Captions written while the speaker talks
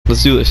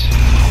Let's do this.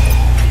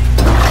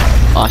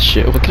 Ah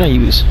shit, what can I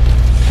use?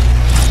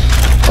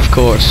 Of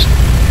course.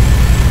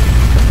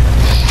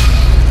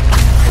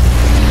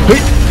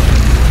 Hey!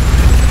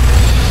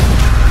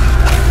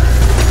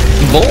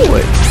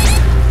 Boy!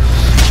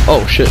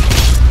 Oh shit.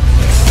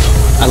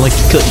 I like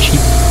to cut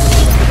cheap.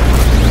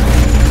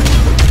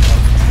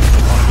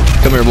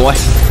 Come here, boy.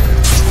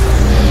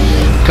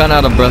 Kinda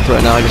out of breath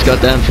right now. I just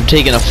got done from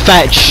taking a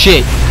fat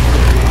shit.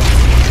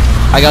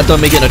 I got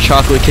done making a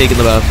chocolate cake in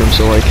the bathroom,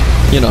 so like,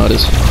 you know how it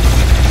is.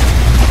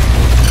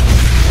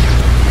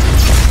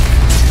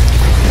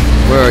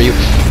 Where are you?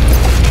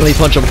 Let me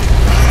punch him.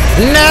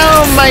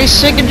 No, my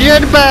sick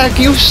jetpack!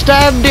 You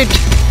stabbed it!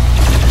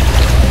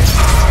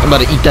 I'm about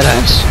to eat that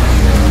ass.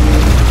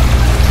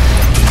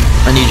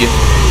 I need you.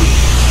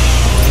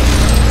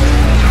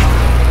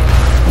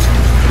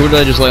 Who did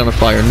I just light on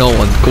fire? No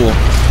one. Cool.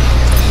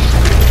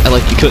 I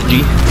like you cut,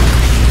 G.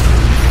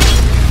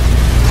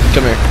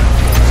 Come here.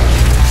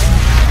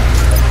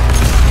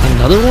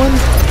 Another one?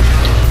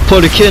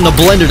 Put a kid in a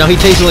blender. Now he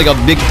tastes like a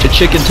big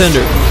chicken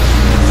tender.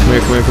 Come here,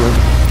 come here, come here.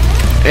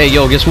 Hey,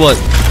 yo, guess what?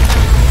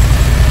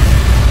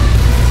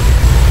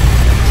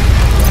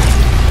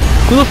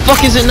 Who the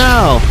fuck is it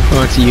now?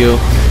 Oh, it's you.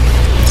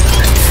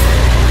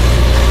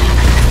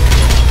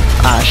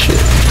 Ah, shit.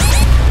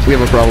 We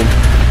have a problem.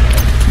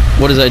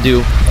 What does I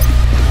do?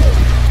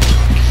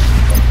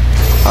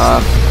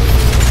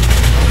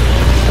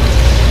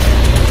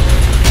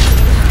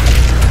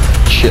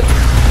 Shit.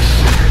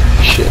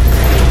 Shit.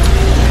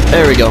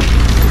 There we go.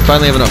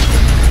 Finally have enough.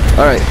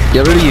 Alright,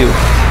 get rid of you.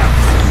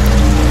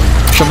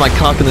 Shove my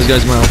cock in this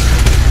guy's mouth.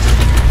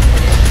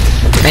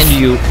 And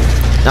you.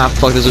 Ah,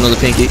 fuck, there's another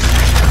pinky.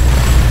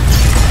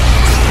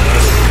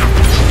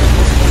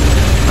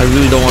 I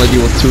really don't want to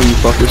deal with two of you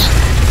fuckers.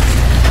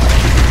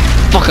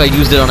 Fuck, I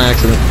used it on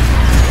accident.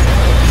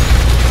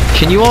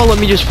 Can you all let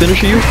me just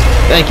finish you?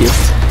 Thank you.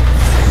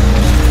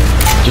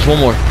 Just one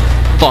more.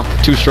 Fuck,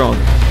 too strong.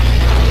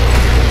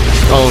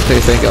 Oh, okay,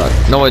 thank God.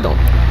 No, I don't.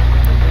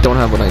 Don't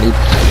have what I need.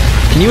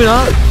 Can you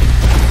not?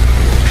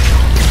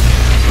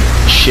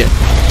 Shit.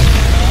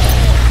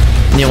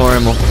 Need more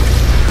ammo.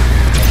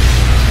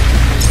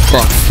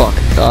 Fuck, fuck.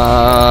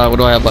 What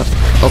do I have left?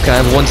 Okay, I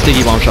have one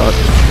sticky bomb shot.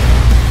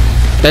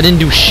 That didn't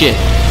do shit.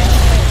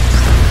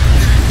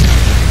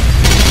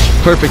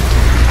 Perfect.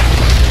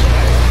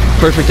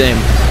 Perfect aim.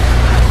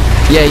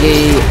 Yeah, yeah,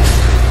 yeah, yeah.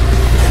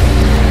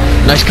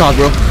 Nice cock,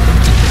 bro.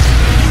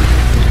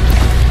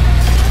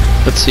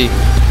 Let's see.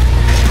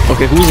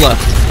 Okay, who's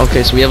left?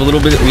 Okay, so we have a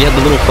little bit. We have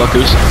the little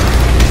fuckers.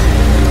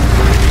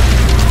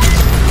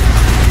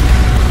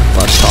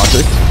 That's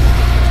toxic.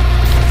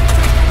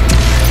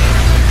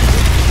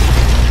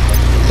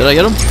 Did I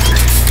get him?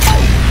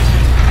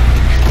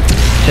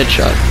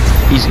 Headshot.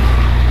 Easy.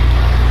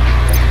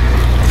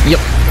 Yep.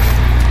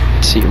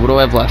 Let's see. What do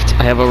I have left?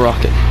 I have a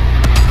rocket.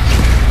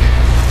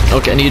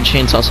 Okay, I need to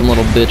chainsaw some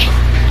little bitch.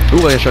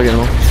 Ooh, I got shotgun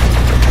ammo.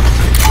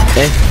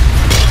 Hey.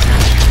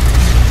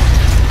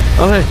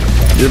 Oh, hey.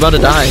 You're about to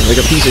die like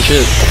a piece of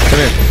shit. Come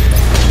here.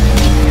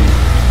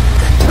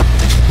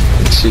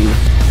 Let's see.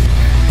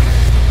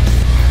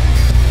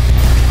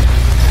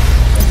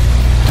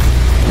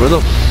 Where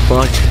the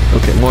fuck?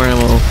 Okay, more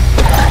ammo.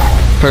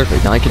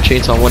 Perfect. Now I can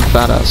chainsaw one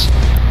fat ass.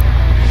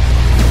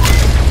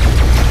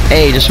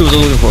 Hey, just who was I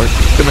looking for?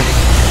 Come here.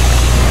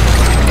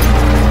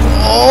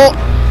 Oh!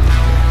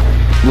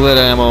 Look at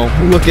that ammo.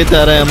 Look at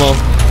that ammo.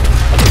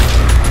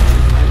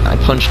 I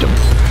punched him.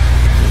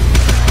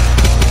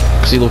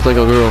 Because he looked like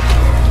a girl.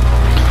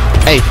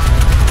 Hey!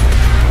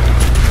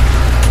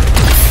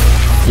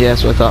 Yeah,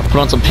 that's what I thought. Put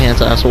on some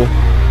pants, asshole.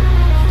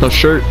 No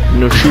shirt,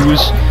 no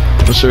shoes,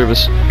 no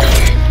service.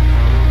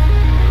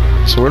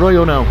 So where do I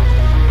go now?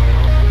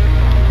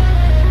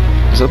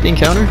 Is that the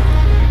encounter?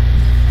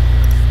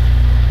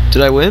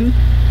 Did I win?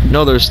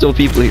 No, there's still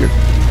people here.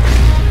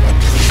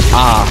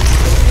 Ah.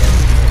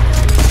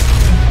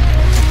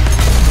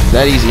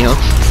 That easy, huh?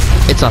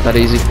 It's not that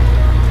easy.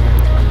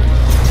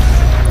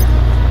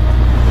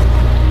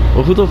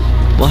 Well,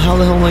 well, how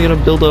the hell am I gonna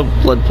build a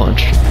blood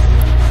punch?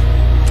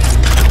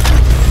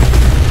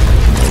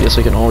 I guess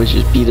I can always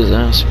just beat his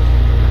ass.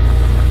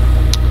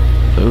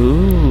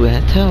 Ooh,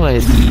 that's how I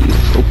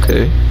leave.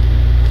 Okay.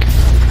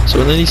 So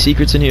are there any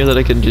secrets in here that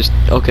I can just...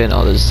 Okay,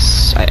 no,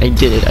 there's... I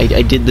did it.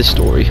 I did the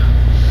story.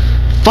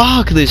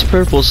 Fuck this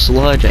purple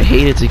sludge. I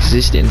hate its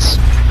existence.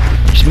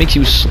 It just makes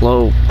you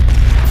slow.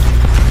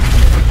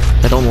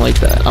 I don't like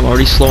that. I'm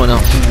already slow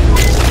enough.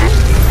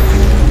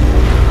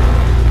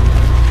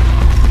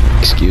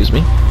 Excuse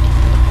me.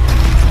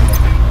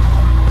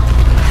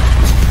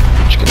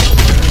 Just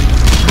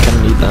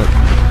gonna need that.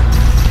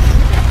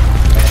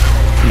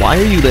 Why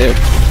are you there?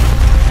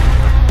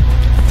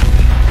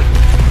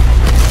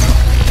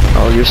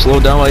 Oh, you're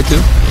slowed down by 2?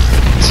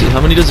 Let's see,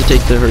 how many does it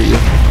take to hurt you?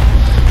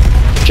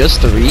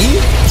 Just 3?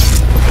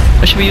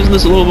 I should be using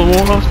this a little bit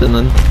more often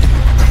then.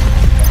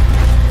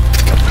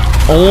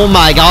 Oh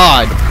my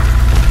god!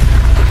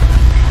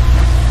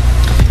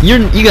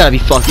 You gotta be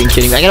fucking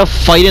kidding me. I gotta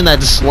fight in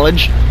that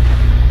sludge?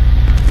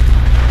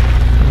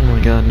 Oh my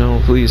god, no,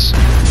 please.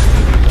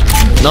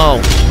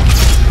 No.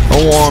 I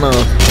don't wanna.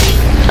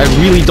 I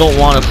really don't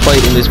wanna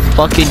fight in this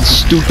fucking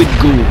stupid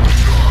goo.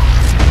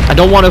 I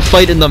don't wanna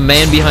fight in the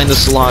man behind the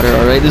slaughter,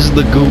 alright? This is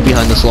the goo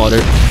behind the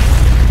slaughter.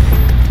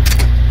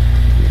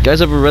 You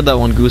guys ever read that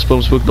one,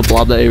 Goosebumps book, The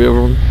Blob That Ate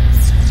Everyone?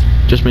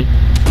 Just me?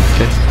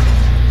 Okay.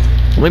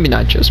 Well, maybe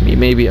not just me.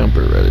 Maybe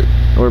Umber read it.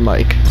 Or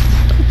Mike.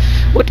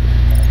 What?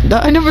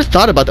 I never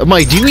thought about that.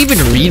 Mike, do you even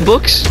read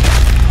books?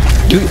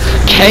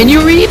 Can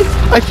you read?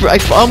 I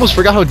almost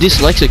forgot how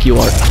dyslexic you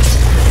are.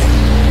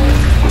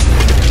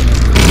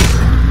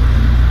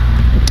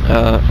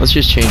 Let's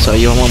just chainsaw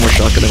you. I want more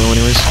shotgun ammo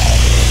anyways.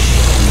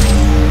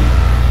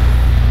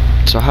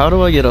 So how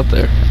do I get up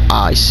there?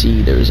 Ah, I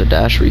see. There's a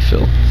dash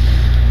refill.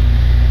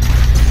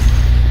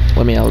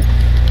 Let me out.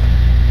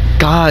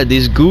 God,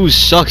 this goose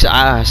sucks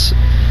ass.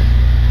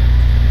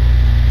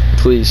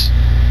 Please.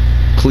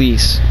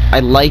 Please. I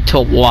like to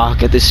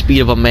walk at the speed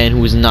of a man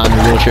who is not in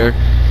a wheelchair.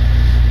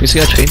 We just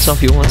got a chainsaw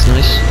fuel, that's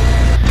nice.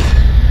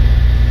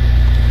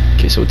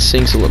 Okay, so it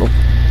sinks a little.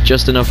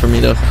 Just enough for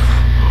me to...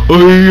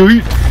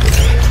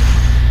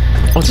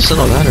 Oh, it's a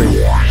Sentinel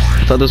battery.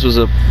 I thought this was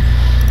a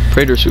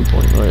Praetor suit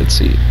point. Alright, let's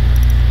see.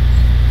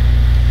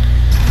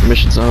 The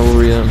mission's not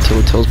over yet until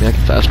it tells me I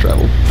can fast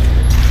travel.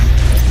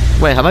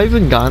 Wait, have I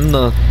even gotten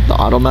the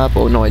auto map?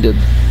 Oh, no, I did.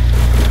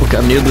 Okay,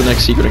 I'm near the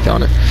next secret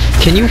encounter.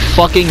 Can you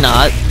fucking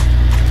not?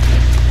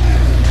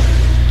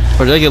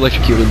 Or did I get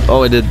electrocuted?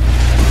 Oh, I did.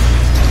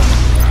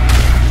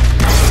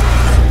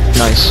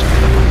 Nice.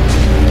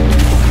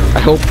 I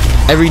hope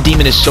every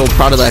demon is so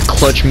proud of that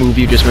clutch move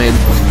you just made.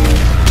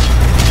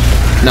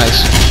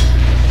 Nice.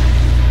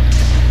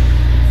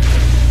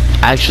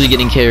 Actually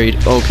getting carried.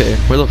 Okay,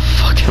 where the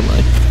fuck am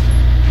I?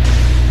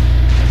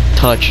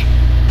 Touch.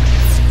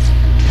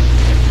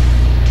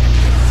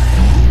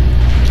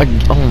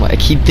 Oh my, I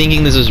keep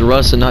thinking this is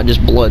rust and not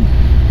just blood.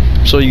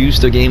 I'm so used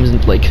to games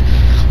and like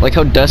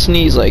how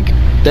Destiny's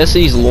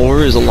lore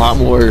is a lot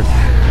more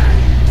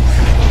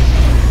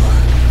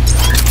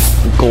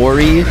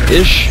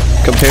gory-ish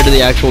compared to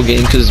the actual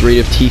game because it's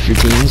rated T for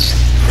teens.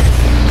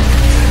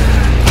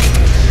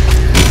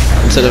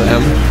 Instead of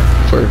M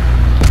for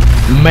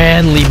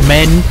manly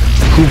men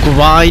who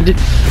grind.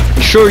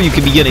 Sure, you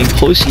could be getting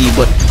pussy,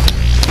 but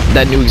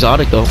that new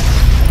exotic though.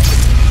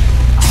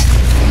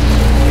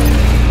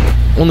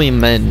 Only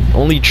men,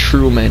 only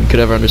true men could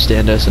ever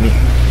understand Destiny.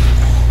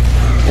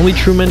 Only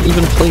true men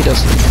even play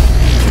Destiny.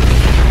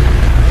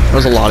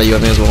 There's a lot of you, I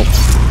may as well.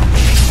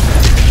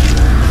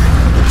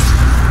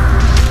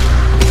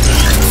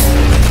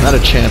 Not a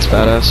chance,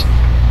 badass.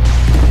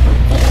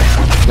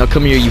 Now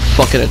come here, you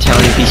fucking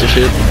Italian piece of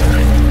shit.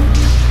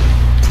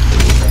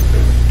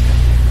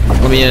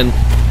 Let me in.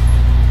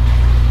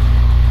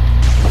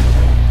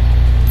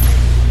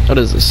 What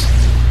is this?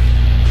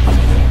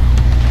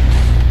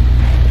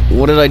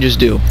 What did I just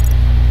do?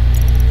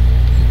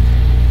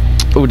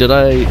 Oh, did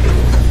I?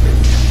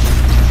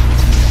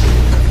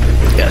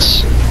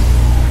 Yes.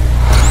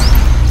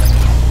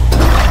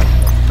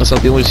 That's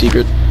not the only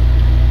secret.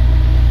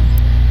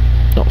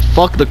 No,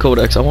 fuck the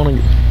codex. I want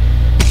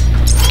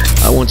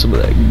some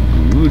of that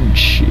good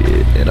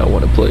shit, and I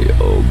want to play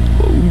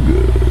Among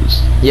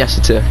Us. Yes,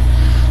 it's here.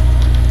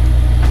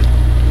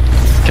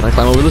 Can I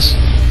climb over this?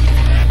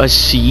 A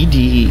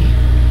CD.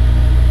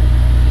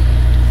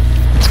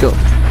 Let's go.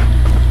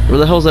 Where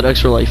the hell is that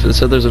extra life? It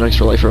said there's an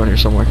extra life around here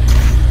somewhere.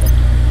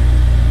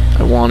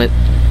 I want it.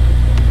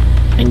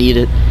 I need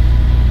it.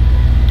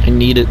 I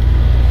need it.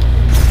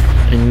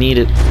 I need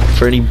it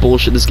for any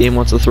bullshit this game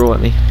wants to throw at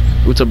me.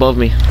 Ooh, it's above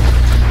me.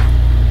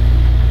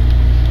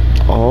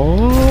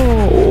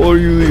 Oh,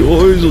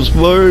 you're so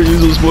smart. You're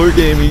so smart,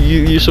 game.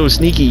 You're so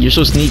sneaky. You're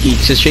so sneaky.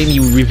 It's a shame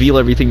you reveal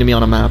everything to me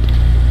on a map.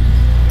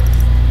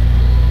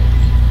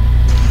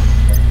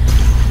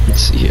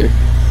 Let's see here.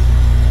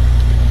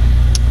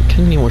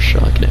 Can I need more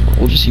shotgun ammo?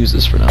 We'll just use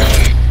this for now.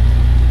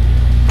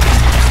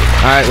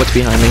 Alright, what's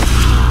behind me?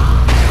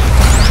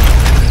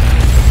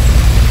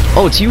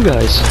 Oh, it's you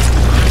guys.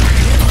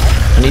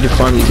 I need to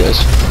farm these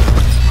guys.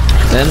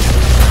 Then.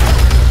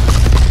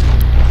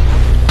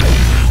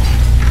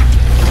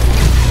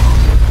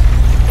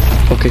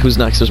 Okay, who's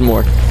next? There's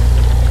more.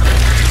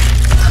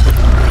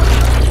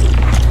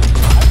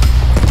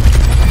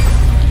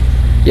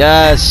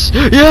 Yes!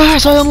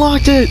 Yes! I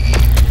unlocked it!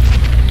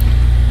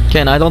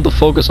 Ken, I don't have to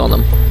focus on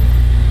them.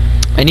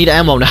 I need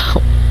ammo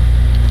now.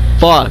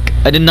 Fuck.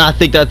 I did not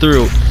think that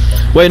through.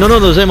 Wait, no,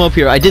 there's ammo up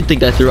here. I did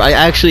think that through. I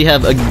actually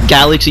have a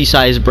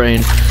galaxy-sized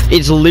brain.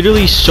 It's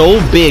literally so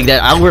big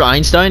that Albert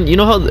Einstein, you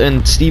know how,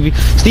 and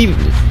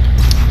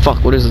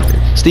fuck, what is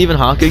it? Stephen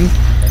Hawking,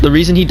 the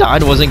reason he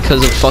died wasn't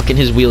because of fucking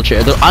his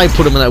wheelchair. I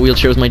put him in that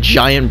wheelchair with my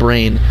giant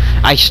brain.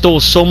 I stole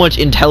so much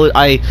intelligence.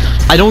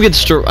 I don't get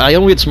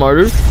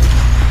smarter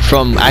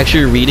from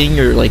actually reading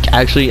or like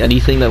actually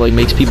anything that like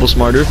makes people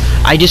smarter.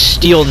 I just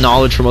steal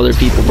knowledge from other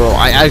people, bro.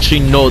 I actually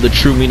know the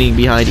true meaning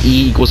behind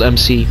E equals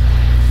MC.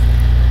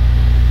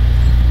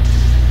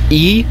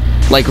 E,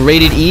 like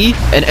rated E,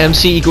 and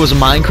MC equals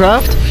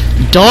Minecraft.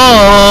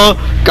 Duh!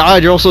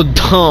 God, you're also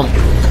dumb.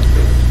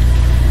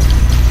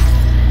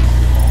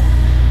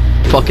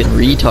 fucking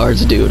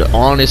retards, dude.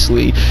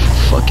 Honestly,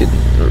 fucking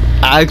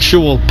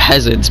actual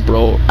peasants,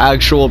 bro.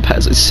 Actual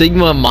peasants.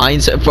 Sigma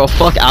mindset, bro.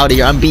 Fuck out of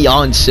here. I'm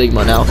beyond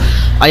Sigma now.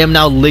 I am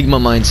now Ligma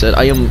mindset.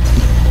 I am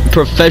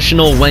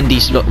professional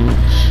Wendy's.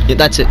 Yeah,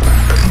 that's it.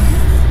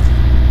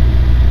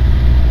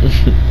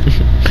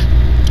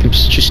 I'm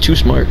just too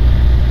smart.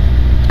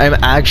 I'm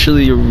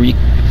actually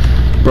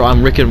bro,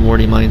 I'm Rick and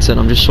Morty mindset.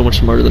 I'm just so much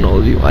smarter than all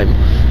of you.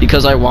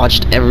 Because I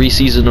watched every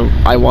season of,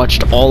 I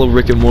watched all of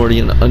Rick and Morty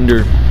in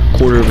under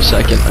quarter of a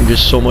second. I'm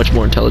just so much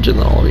more intelligent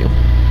than all of you.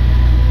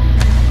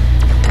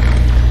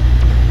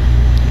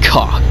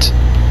 Cocked.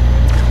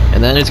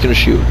 And then it's gonna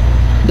shoot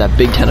that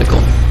big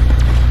tentacle.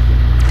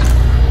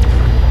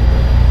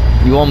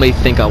 You all may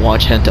think I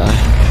watch hentai,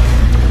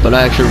 but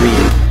I actually read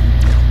it.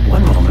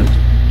 1 moment.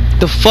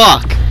 The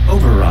fuck?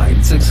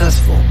 Override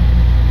successful.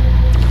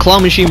 Claw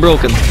machine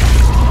broken.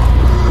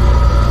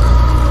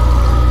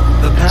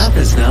 The path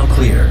is now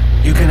clear.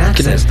 You can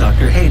access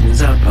Dr.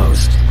 Hayden's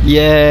outpost.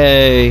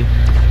 Yay.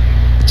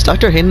 Is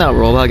Dr. Hayden that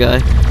robot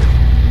guy?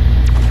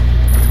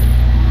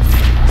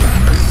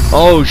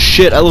 Oh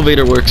shit,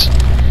 elevator works.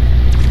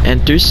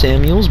 Enter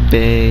Samuel's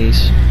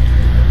base.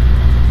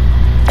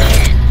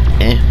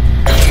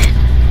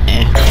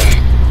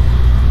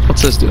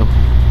 What's this do?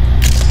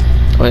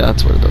 Oh yeah,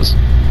 that's what it does.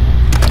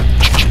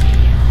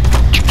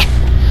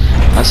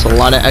 That's a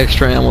lot of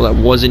extra ammo that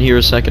wasn't here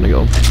a second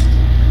ago.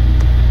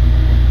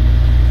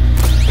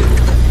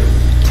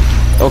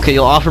 Okay,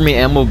 you'll offer me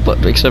ammo,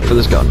 but except for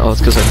this gun. Oh, it's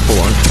because I full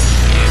on.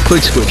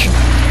 Quick switch.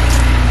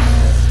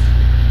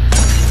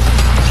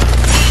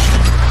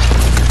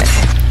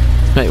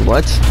 Wait,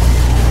 what?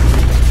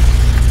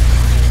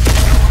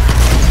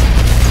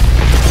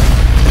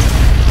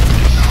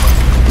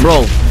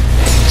 Bro,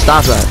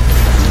 stop that.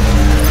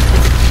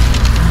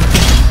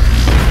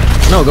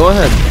 No, go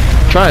ahead.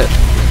 Try it.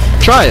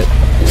 Try it.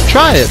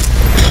 Try it.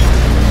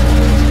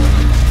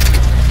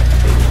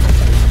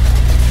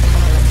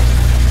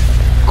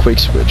 Quick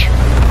switch.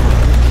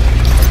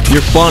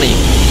 You're funny.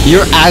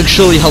 You're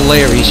actually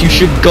hilarious. You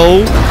should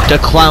go to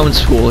clown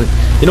school.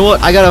 You know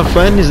what? I got a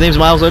friend. His name's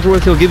Miles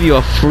Edgeworth. He'll give you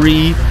a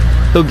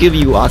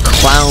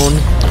clown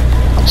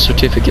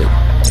certificate.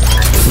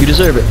 You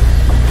deserve it.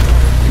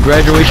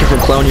 Graduation from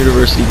Clown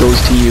University goes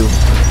to you.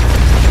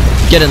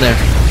 Get in there.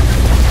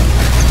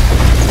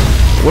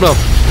 What a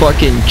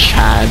fucking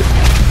Chad.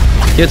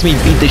 He lets me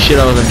beat the shit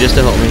out of him just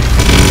to help me.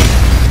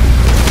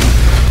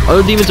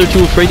 Other demons are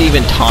too afraid to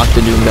even talk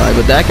to Doom Guy,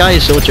 but that guy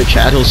is so much a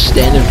Chad, he'll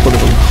stand in front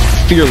of him,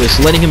 fearless,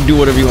 letting him do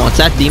whatever he wants.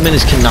 That demon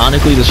is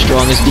canonically the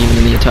strongest demon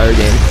in the entire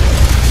game.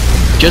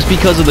 Just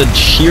because of the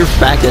sheer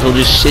fact that he'll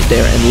just sit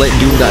there and let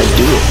Doom Guy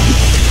do it.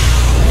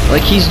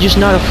 Like, he's just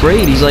not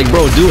afraid. He's like,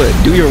 bro, do it.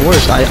 Do your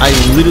worst. I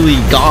literally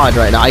God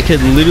right now. I could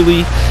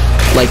literally,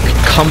 like,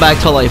 come back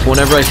to life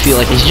whenever I feel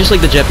like. He's just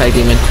like the jetpack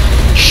demon.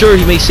 Sure,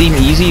 he may seem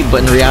easy,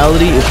 but in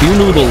reality, if you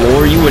knew the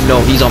lore, you would know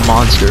he's a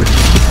monster.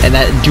 And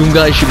that Doom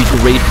Guy should be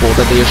grateful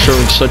that they are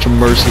showing such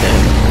mercy to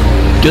him.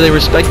 Do they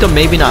respect him?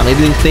 Maybe not.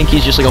 Maybe they think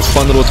he's just like a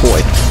fun little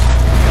toy.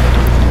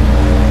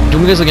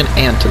 Doom Guy's like an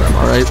ant to them,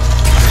 alright?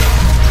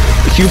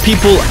 If you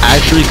people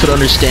actually could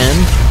understand,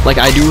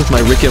 like I do with my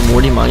Rick and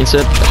Morty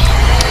mindset.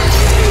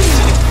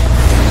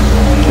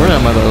 Where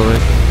am I, by the way?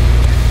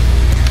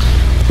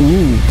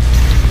 Ooh.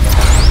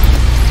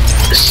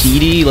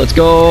 CD, let's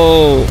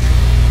go!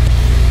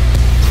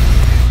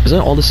 Is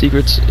that all the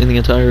secrets in the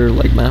entire,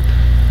 like, map?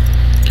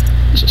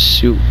 There's a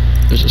suit.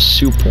 There's a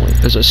suit point.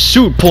 There's a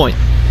suit point!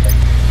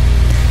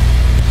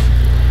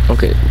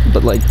 Okay,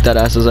 but, like, that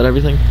ass, is that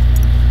everything?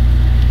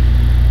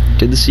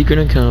 Did the secret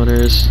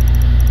encounters.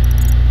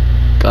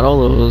 Got all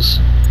those.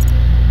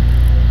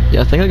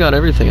 Yeah, I think I got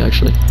everything,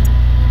 actually.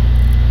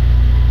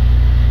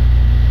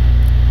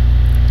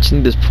 Just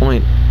need this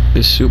point.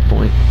 This suit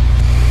point.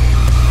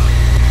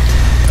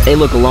 Hey,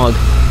 look, a log.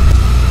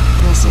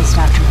 This is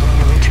Dr.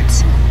 Maria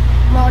Richardson.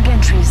 Log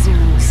entry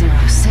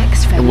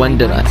 006. And when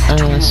did I ask?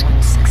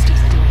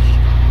 2163.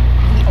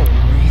 The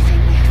only thing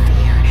we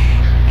fear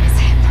is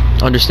him.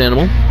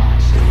 Understandable.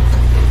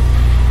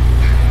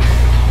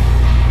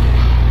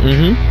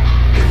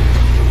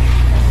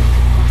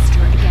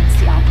 Posture against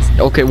the opposite.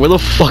 Okay, where the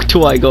fuck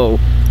do I go? It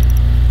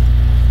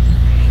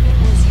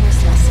was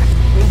useless.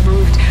 We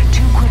moved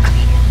too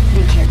quickly.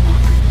 They cared not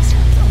for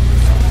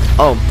themselves.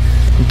 Oh,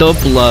 the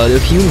blood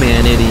of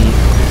humanity.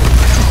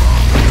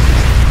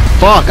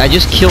 Fuck, I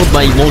just killed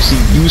my most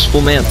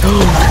useful man.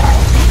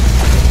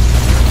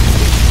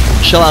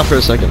 Chill out for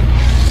a second.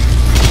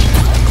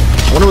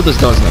 I wonder what this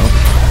does now.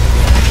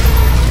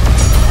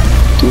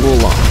 Dual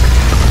lock.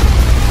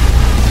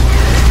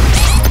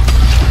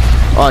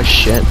 Oh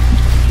shit.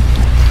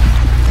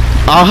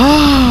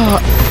 Aha!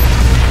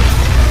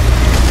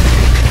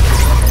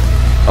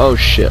 Oh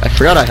shit, I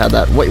forgot I had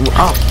that. Wait,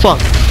 oh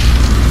fuck.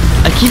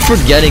 I keep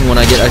forgetting when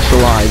I get extra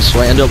lives, so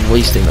I end up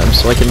wasting them,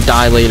 so I can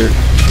die later.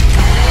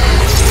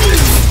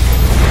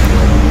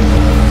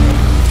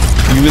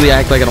 You really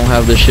act like I don't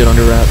have this shit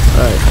under wrap.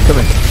 Alright, come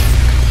here.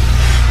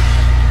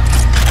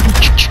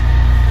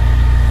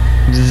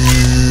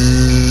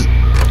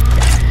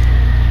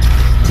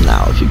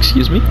 Now, if if you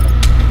excuse me.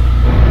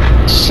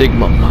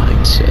 Sigma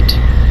mindset.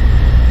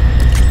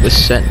 The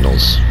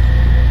Sentinels.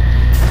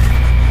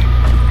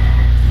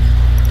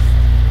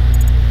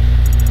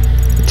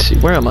 Let's see,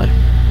 where am I?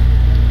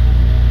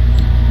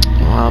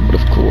 Ah, but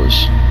of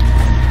course.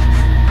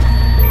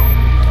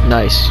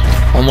 Nice.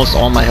 Almost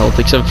all my health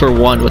except for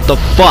one. What the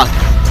fuck?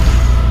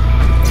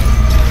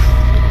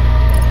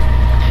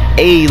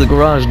 Hey, the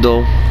garage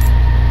though.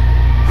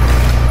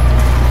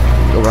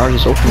 The garage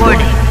is open.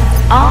 Warning.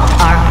 All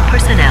armed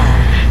personnel,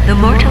 the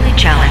mortally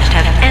challenged,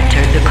 have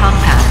entered the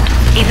compound.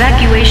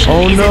 Evacuation is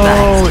Oh no,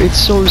 advised. it's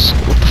so...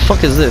 What the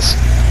fuck is this?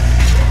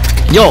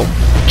 Yo,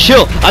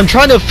 chill. I'm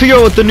trying to figure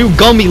out what the new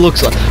gummy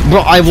looks like.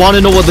 Bro, I want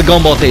to know what the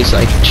gumball tastes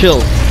like.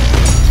 Chill.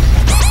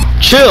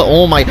 Chill.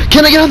 Oh my...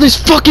 Can I get out of this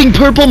fucking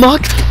purple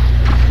muck?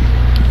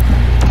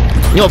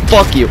 Yo,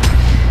 fuck you.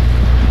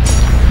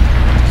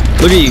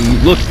 Look at you.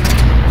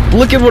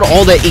 Look at what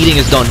all that eating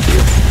has done for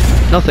you.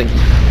 Nothing.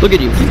 Look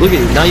at you. Look at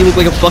you. Now you look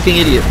like a fucking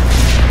idiot.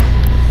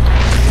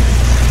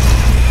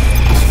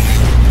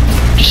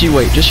 Just you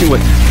wait. Just you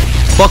wait.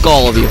 Fuck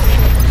all of you.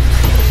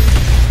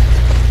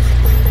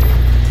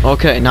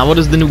 Okay, now what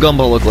does the new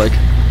gumball look like?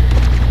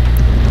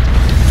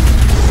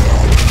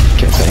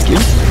 Okay, thank you.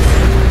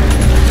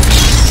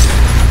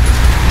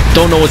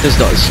 Don't know what this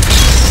does.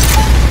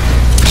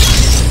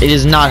 It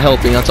is not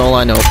helping, that's all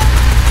I know.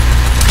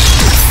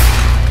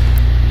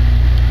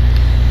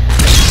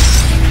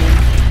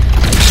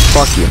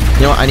 Fuck you.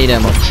 You know what? I need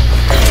ammo.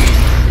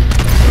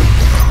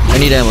 I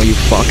need ammo, you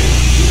fuck.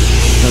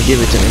 Now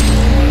give it to me.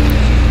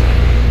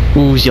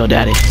 Who's your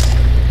daddy?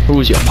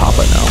 Who's your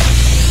papa now?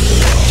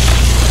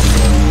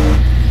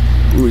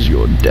 Who's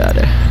your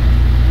daddy?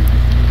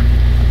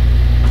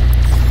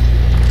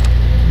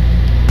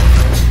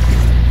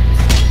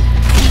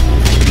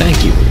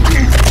 Thank you.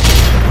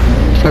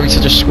 For having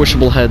such a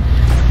squishable head.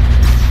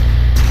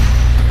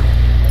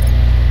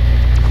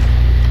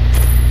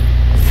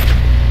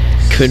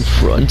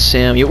 Confront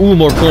Samuel. Ooh,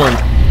 more porn.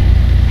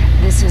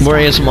 This is More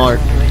Dr. ASMR.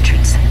 Amelia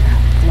Richardson.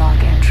 Log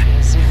entry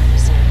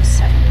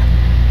 007.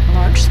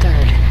 March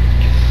 3rd,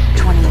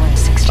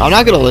 2160. I'm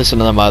not gonna listen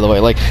to them, by the way.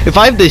 Like, if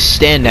I have to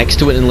stand next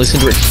to it and listen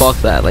to it, fuck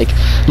that. Like,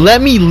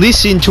 let me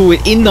listen to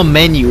it in the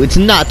menu. It's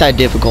not that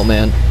difficult,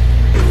 man.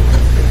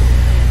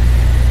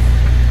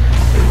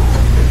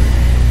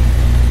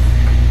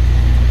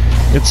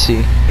 Let's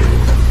see.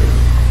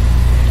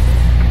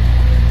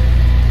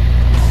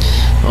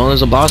 Oh,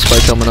 there's a boss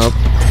fight coming up.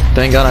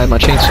 Thank God I have my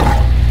chainsaw.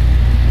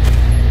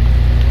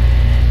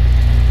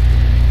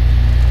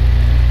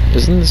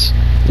 Isn't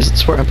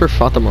this where Emperor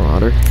fought the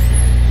Marauder?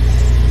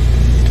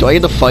 Do I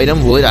get to fight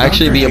him? Will it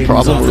actually be a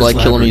problem, or will I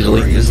kill him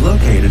easily? Is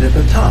located at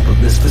the top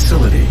of this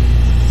facility.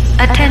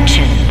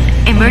 Attention.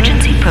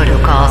 Emergency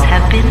protocols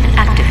have been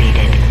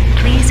activated.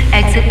 Please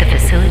exit the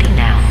facility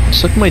now.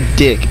 Suck my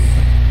dick.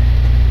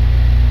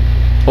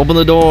 Open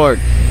the door.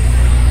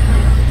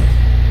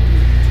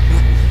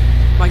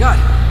 My God,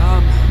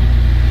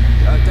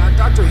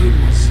 Dr.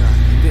 Hayden was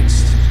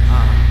convinced.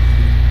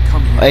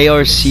 Come here.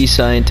 ARC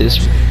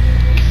scientist.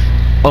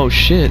 Oh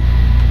shit.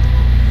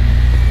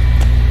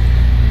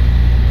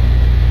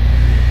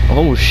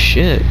 Oh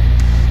shit.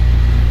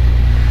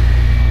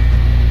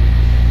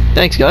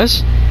 Thanks,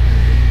 guys.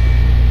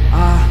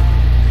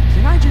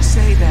 Can I just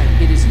say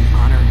that it is an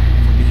honor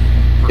for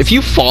me? If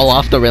you fall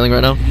off the railing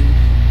right now,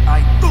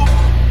 I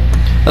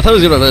I thought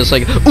it was gonna be just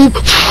like, oop,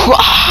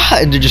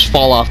 and to just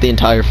fall off the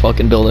entire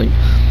fucking building.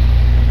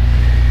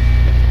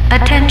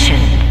 Attention.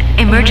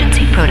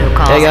 Emergency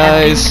protocols Hey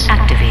guys,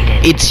 have been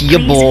activated. it's your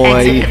Please boy,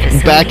 exit the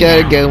facility back at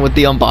it now. again with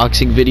the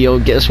unboxing video.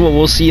 Guess what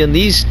we'll see in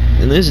this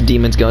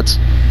demon's guts?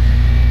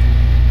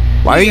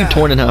 Why are you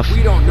torn in half?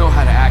 We don't know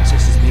how to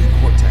access his main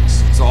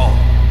cortex. It's all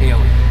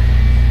alien.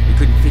 We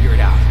couldn't figure it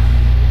out.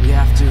 We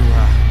have to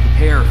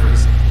prepare for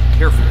this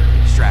careful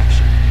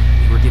extraction.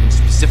 We were given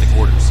specific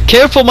orders.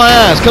 Careful, my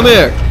ass. Come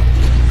here.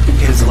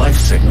 His life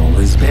signal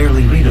is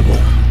barely readable.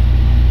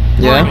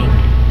 Yeah. Warning.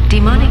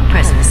 Demonic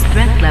presence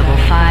threat level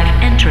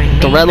 5 entering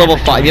The main red level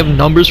laboratory. 5. You have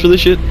numbers for this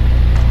shit?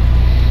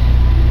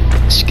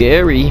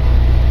 Scary.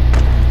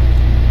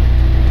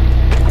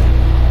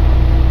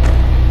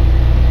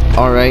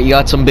 Alright, you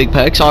got some big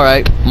pecs.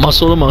 Alright,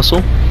 muscle to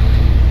muscle.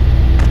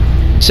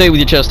 Say it with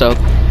your chest out.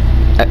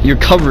 You're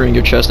covering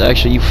your chest,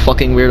 actually, you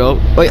fucking weirdo.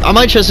 Wait,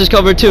 my chest is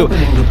covered too.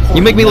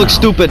 You make me look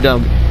stupid,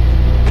 dumb.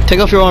 Take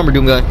off your armor,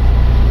 Doom guy.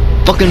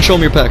 Fucking show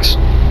me your pecs.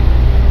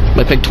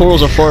 My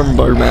pectorals are far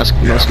more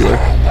muscular.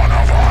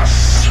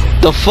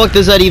 The fuck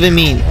does that even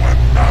mean?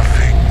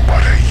 Nothing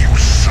but a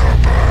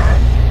usurper,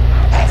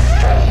 a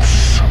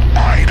false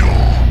idol.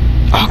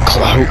 A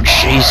clout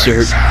chaser.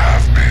 Eyes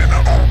have been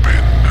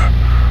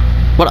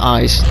opened. What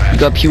eyes? You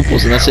got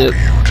pupils and that's it.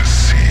 You to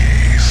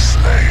see,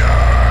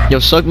 Slayer. Yo,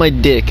 suck my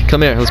dick.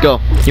 Come here, let's go.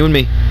 You and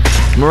me.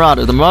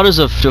 Marauder. The Marauder's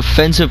a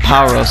defensive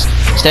powerhouse.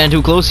 Stand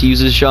too close, he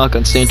uses his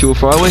shotgun. Stand too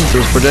far away, he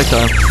throws a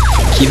projectile.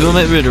 Keep him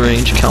at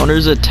mid-range.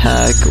 Counters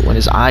attack when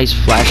his eyes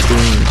flash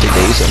green to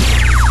daze him.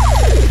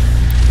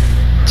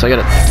 So I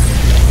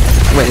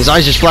gotta... Wait, his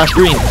eyes just flash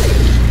green.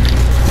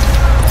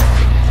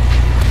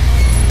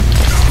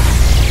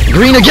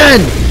 Green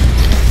again!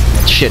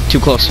 Shit, too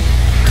close.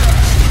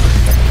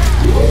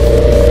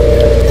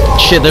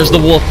 Shit, there's the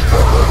wolf.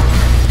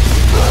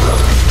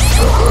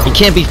 He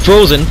can't be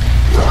frozen.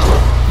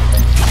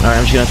 Alright,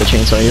 I'm just gonna have to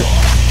chainsaw here.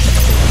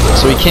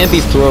 So he can't be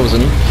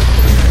frozen.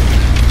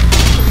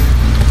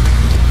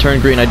 Turn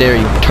green, I dare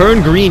you.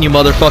 Turn green, you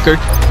motherfucker.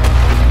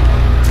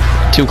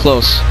 Too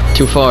close.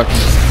 Too far.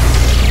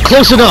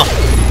 Close enough!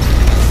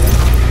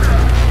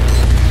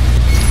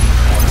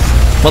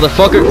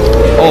 Motherfucker.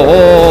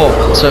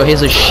 Oh. So he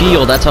has a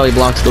shield. That's how he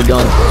blocks the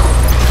gun.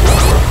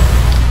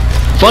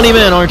 Funny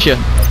man, aren't you?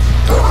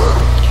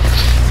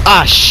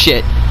 Ah,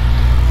 shit.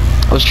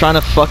 I was trying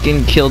to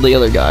fucking kill the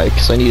other guy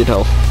because I needed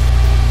health.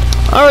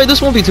 Alright,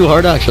 this won't be too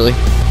hard, actually.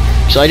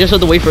 So I just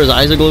have to wait for his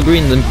eyes to glow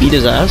green and then beat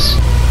his ass?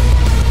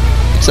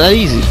 It's that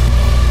easy.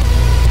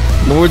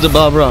 In the words of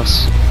Bob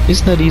Ross.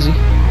 Isn't that easy?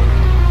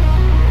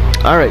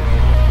 Alright.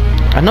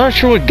 I'm not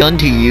sure what gun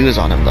to use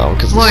on him, though,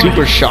 because the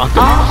super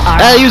shotgun.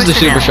 I use the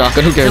super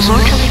shotgun, who cares? The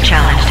mortally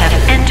challenged have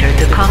entered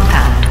the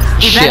compound.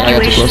 Shit, I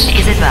got too close.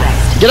 Evacuation is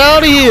advised. Get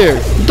out of here!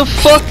 What the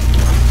fuck?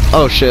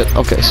 Oh shit,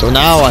 okay, so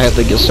now I have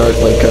to just start,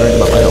 like, caring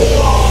about my health.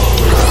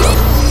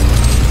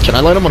 Can I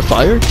light him on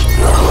fire?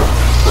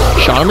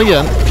 Shot him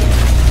again.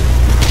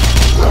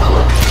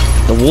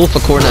 The wolf,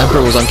 according to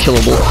Emperor, was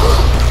unkillable.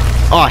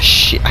 Oh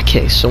shit,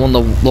 okay, so when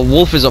the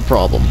wolf is a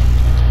problem.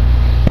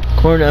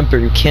 According to Emperor,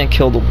 you can't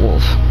kill the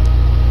wolf.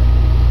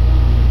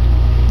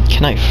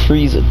 Can I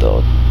freeze it,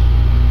 though?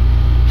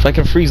 If I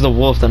can freeze the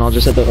wolf, then I'll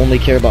just have to only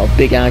care about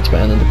Big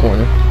Axeman in the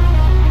corner.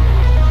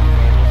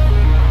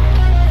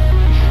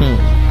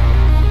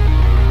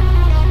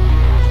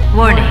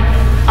 Warning.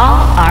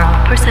 All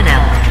ARC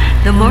personnel.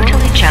 The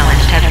mortally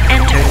challenged have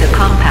entered the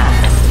compound.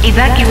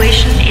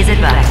 Evacuation is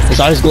advised. His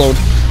eyes glowed.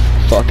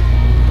 Fuck.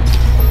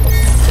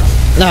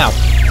 Now.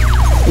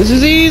 This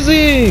is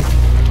easy!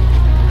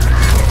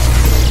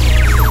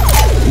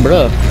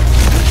 Bruh.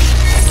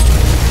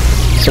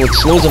 So it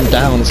slows him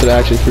down instead of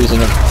actually freezing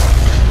him.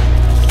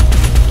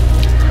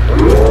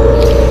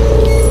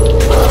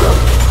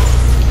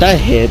 That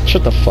hit.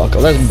 Shut the fuck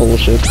up. That's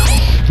bullshit.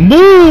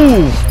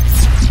 Move!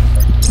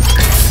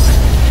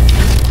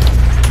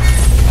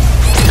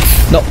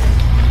 No.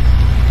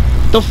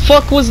 The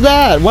fuck was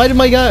that? Why did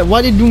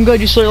Doomguy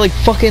just start like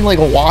fucking like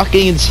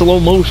walking in slow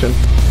motion?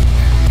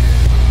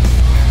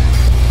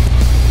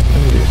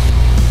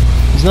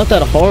 It's not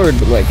that hard,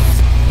 but like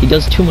he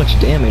does too much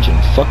damage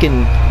and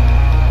fucking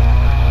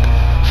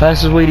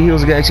fastest way to heal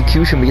is to get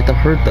execution, but you have to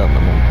hurt them.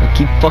 I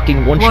keep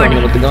fucking one-shotting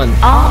them with the gun.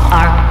 All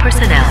ARC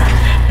personnel.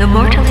 The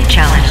mortally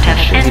challenged have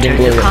entered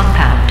the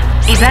compound.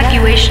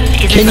 Evacuation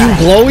is advised. Can you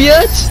glow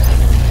yet?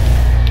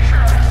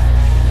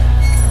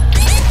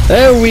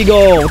 There we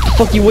go. What the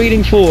fuck are you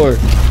waiting for?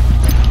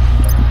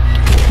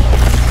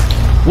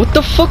 What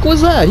the fuck was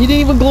that? He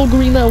didn't even glow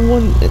green that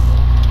one.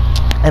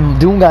 And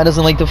Doomguy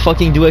doesn't like to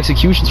fucking do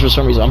executions for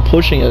some reason. I'm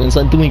pushing it and it's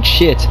not doing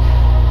shit.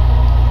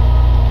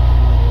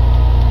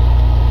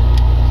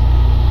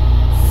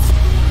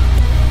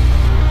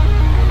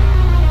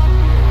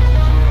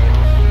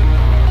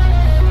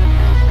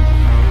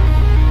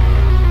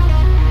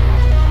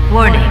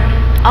 Warning.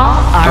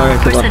 All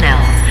ARC personnel.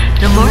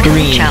 The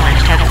mortally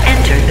challenged have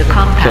entered the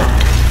compound.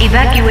 Okay.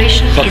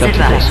 Evacuation is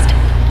advised.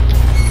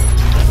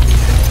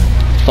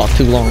 Fuck,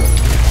 too long.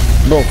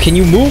 Bro, can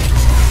you move?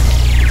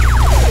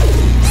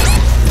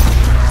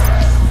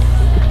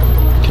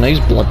 Can I use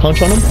blood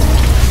punch on him?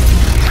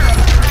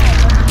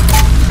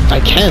 I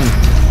can.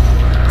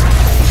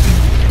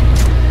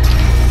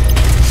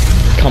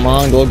 Come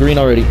on, go green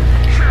already.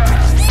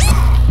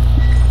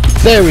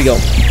 There we go.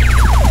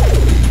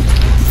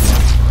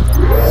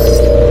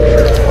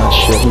 Oh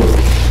shit.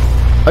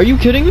 Are you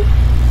kidding me?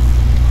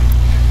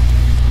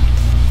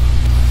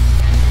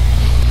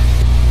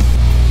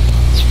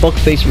 It's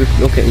fuckface.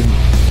 Okay.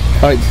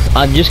 Alright,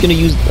 I'm just gonna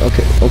use.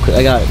 Okay,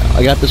 I got it.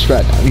 I got the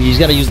strat. You just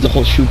gotta use the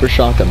whole super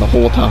shotgun the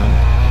whole time.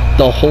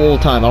 The whole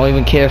time. I don't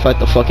even care if I have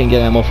to fucking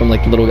get ammo from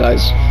like the little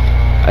guys.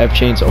 I have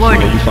chainsaw, so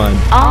it'll be fine.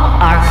 All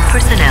ARC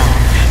personnel.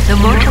 The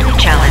mortally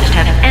challenged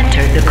have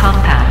entered the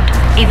compound.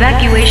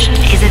 Evacuation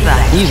is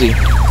advised. Easy.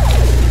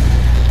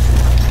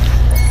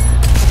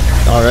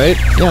 Alright.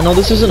 Yeah, no,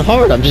 this isn't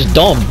hard. I'm just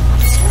dumb.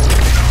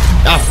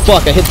 Ah,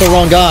 fuck. I hit the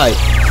wrong guy.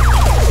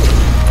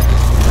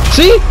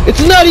 See?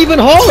 It's not even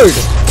hard.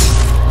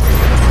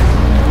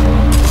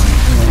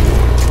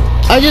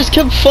 I just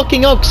kept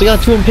fucking up because I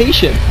got too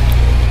impatient.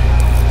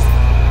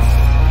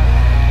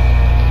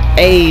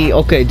 Hey,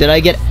 okay, did I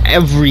get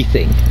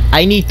everything?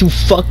 I need to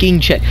fucking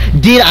check.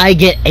 Did I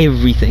get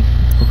everything?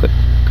 Okay,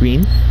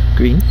 green,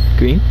 green,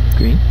 green,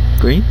 green,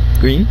 green,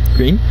 green,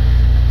 green.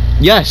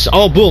 Yes,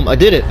 oh boom, I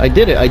did it, I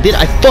did it, I did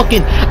it, I did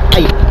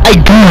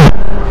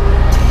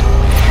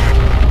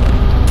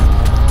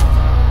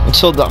it.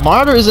 So the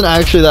monitor isn't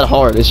actually that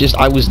hard, it's just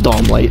I was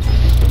dumb, like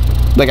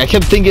I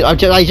kept thinking, I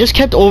just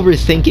kept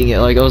overthinking it.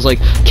 Like I was like,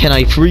 can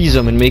I freeze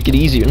them and make it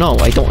easier? No,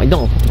 I don't.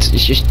 It's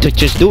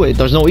just do it.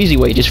 There's no easy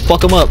way. Just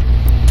fuck them up.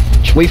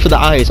 Just wait for the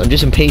eyes. I'm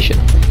just impatient.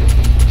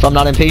 If I'm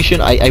not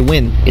impatient, I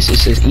win. It's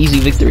an easy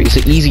victory. It's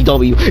an easy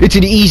W. It's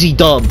an easy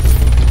dub.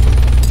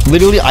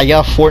 Literally, I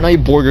got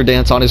Fortnite Border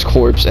Dance on his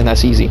corpse, and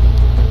that's easy.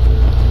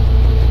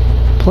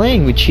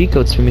 Playing with cheat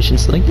codes for mission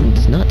selected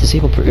does not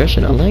disable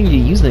progression, allowing you to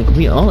use them to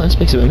complete all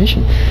aspects of a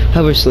mission.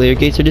 However, Slayer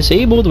gates are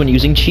disabled when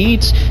using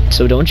cheats,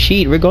 so don't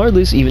cheat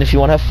regardless, even if you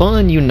want to have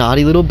fun, you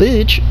naughty little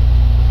bitch.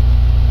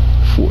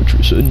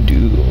 Fortress of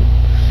Doom.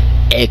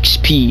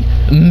 XP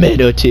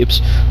meta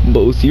tips,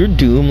 both your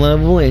Doom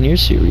level and your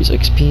series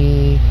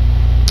XP.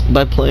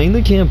 By playing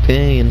the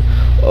campaign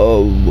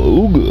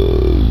Among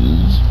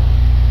Us.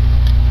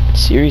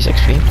 Series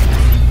XP.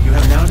 You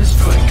have now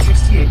destroyed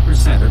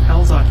 68% of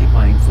Hell's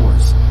occupying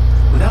force.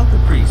 Without the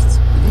priests,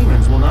 the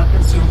demons will not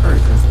consume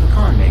Earth as the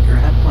Khan Maker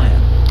had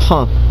planned.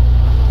 Huh.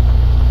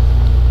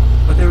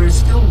 But there is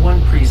still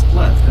one priest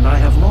left, and I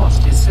have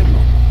lost his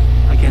signal.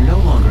 I can no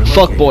longer locate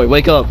Fuck boy,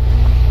 wake up.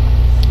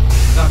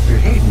 Dr.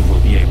 Hayden will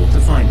be able to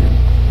find him.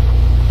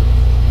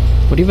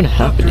 What even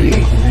happened Dr. to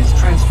you? Hayden is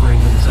transferring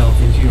himself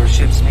into your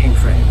ship's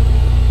mainframe.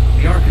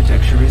 The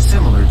architecture is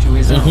similar to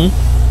his own.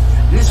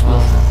 This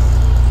will...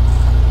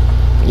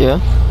 Yeah.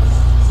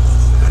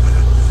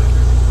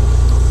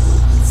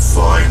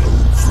 Final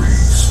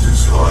priest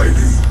is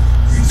hiding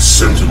in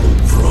Sentinel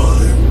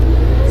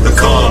Prime. The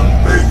Khan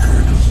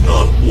Maker does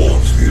not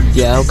want him to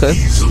be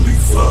easily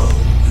found.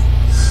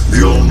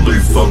 The only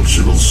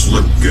functional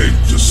slipgate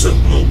to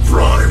Sentinel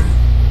Prime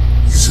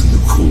is in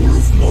the core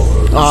of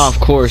Mars. Ah, of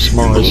course,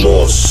 Mars. In the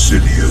lost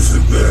city of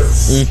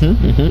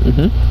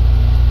Hebeth.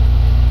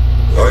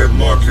 I have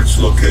marked its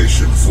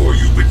location for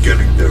you, but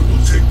getting there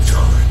will take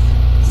time.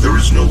 There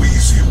is no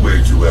easy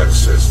way to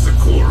access the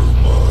core of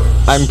Mars.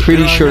 I'm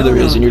pretty sure there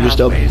is, and you're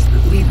just up.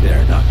 That lead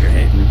there, Dr.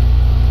 Hayden.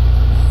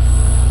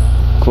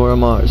 Core of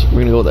Mars. We're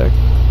gonna go there.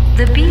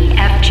 The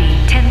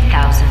BFG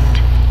 10,000,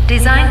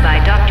 designed by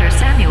Dr.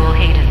 Samuel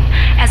Hayden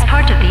as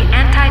part of the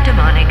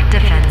anti-demonic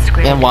defense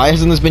grid. And why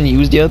hasn't this been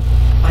used yet?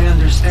 I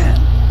understand.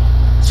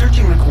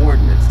 Searching the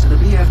coordinates to the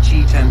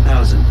BFG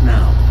 10,000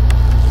 now.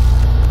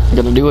 I'm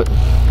gonna do it.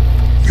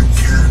 You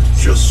can't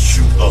just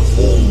shoot a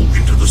hole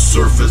into the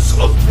surface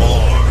of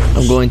Mars.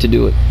 I'm going to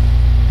do it.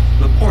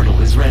 The portal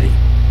is ready.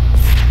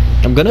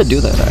 I'm gonna do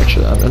that,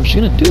 actually. I'm just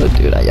gonna do it,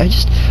 dude. I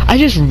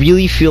just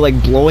really feel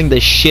like blowing the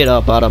shit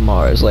up out of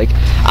Mars. Like,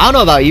 I don't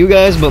know about you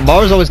guys, but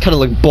Mars always kind of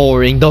looked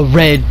boring. The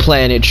red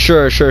planet,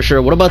 sure.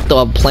 What about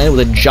the planet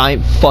with a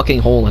giant fucking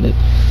hole in it?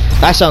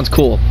 That sounds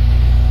cool.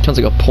 Sounds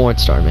like a porn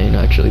star, man,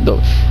 actually.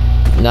 Though,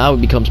 now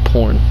it becomes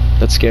porn.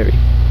 That's scary.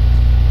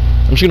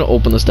 I'm just gonna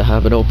open this to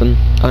have it open.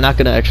 I'm not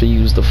gonna actually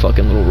use the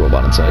fucking little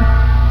robot inside.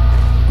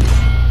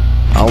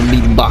 I'll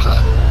be back.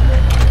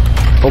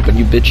 Open,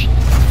 you bitch.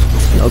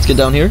 Now let's get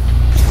down here.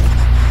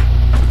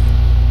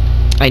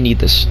 I need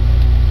this.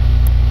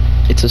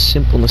 It's a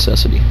simple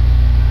necessity.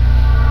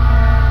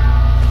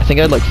 I think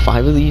I had like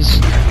 5 of these.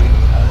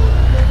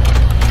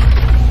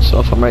 So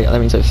if I'm right, that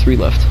means I have 3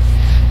 left.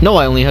 No,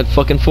 I only had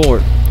fucking 4.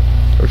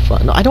 Or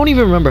 5. No, I don't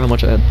even remember how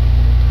much I had.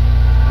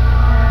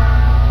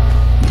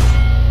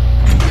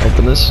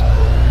 Open this.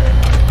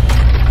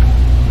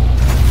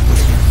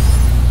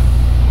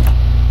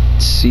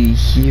 Let's see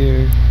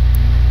here.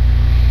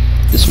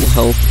 This will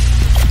help.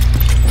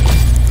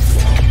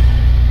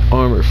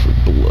 Armor for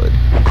blood.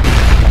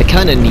 I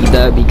kind of need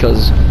that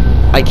because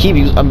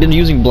I've been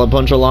using Blood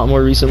Punch a lot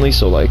more recently,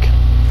 so like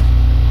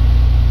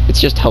it's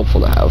just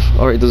helpful to have.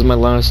 Alright, this is my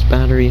last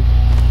battery.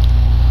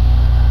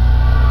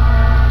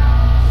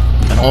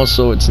 And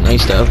also it's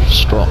nice to have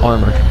strong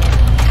armor.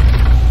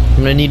 I'm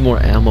gonna need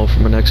more ammo for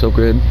my next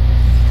upgrade.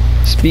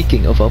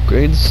 Speaking of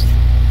upgrades,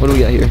 what do we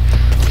got here?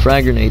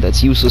 Frag grenade,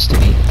 that's useless to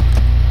me.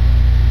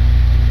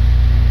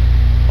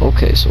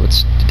 Okay, so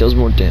it does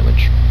more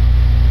damage.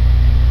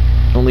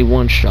 Only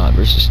 1 shot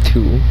versus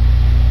 2.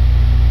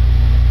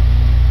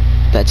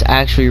 That's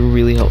actually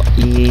really helpful.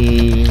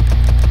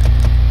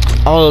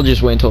 I'll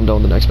just wait until I'm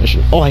done with the next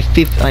mission. Oh, I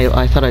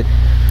thought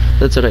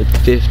that said I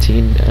had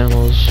 15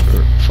 ammos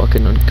or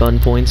fucking gun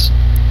points.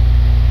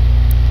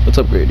 Let's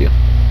upgrade you.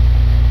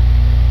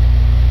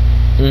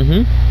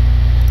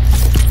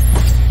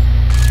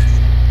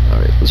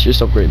 Alright, let's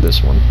just upgrade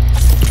this one.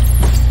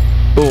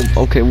 Boom.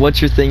 Okay,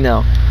 what's your thing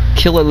now?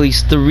 Kill at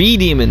least 3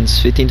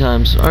 demons 15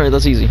 times. Alright,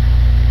 that's easy.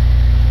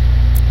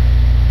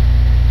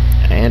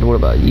 And what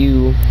about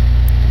you?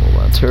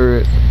 Mobile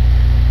turret.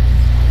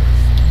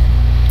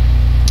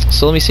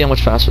 So let me see how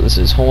much faster this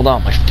is. Hold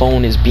on, my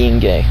phone is being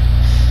gay.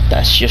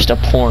 That's just a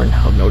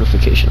Pornhub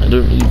notification. I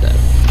don't need that.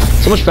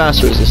 So much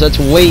faster is this? That's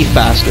way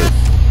faster.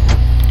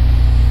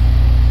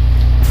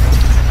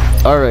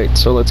 Alright,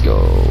 so let's go.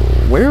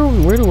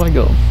 Where do I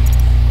go?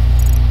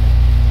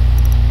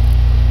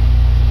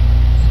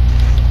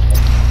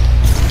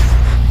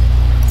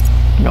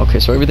 Okay,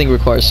 so everything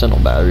requires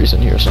Sentinel batteries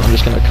in here, so I'm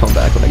just gonna come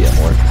back when I get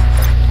more.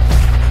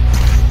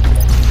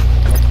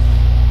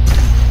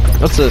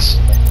 What's this?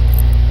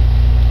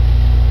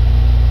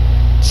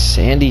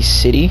 Sandy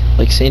City?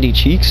 Like Sandy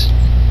Cheeks?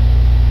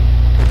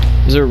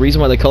 Is there a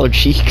reason why they call her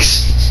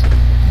Cheeks?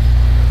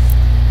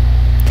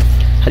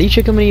 How do you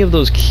check how many of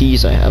those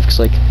keys I have? Because,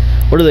 like,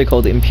 What are they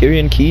called? The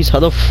Empyrean keys? How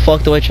the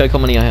fuck do I check how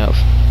many I have?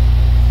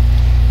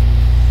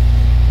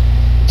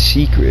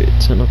 Secret,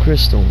 Sentinel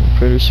Crystal,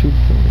 Predator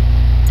Superpoint.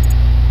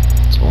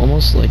 It's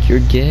almost like you're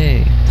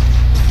gay.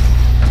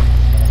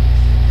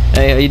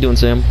 Hey, how you doing,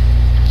 Sam?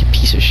 You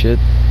piece of shit.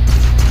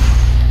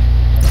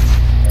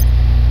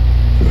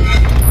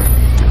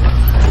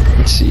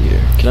 Let's see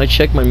here. Can I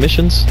check my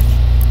missions?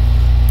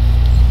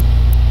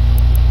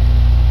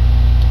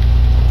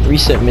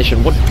 Reset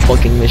mission. What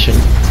fucking mission?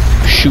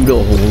 Shoot a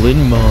hole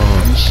in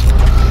Mars.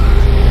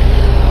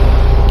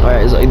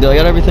 Alright, do I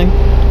got everything?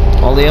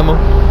 All the ammo?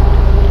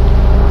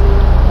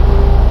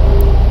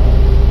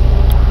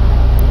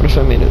 What if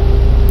I made it?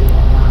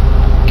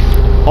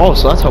 Oh,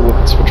 so that's how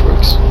weapon switch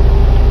works.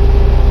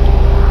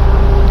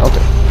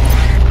 Okay.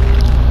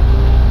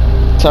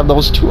 Let's have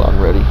those two on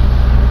ready.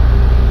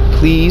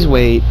 Please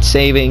wait.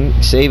 Saving.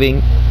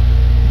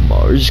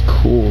 Mars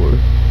core.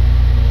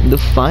 The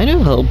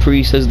final Hell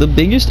Priest has the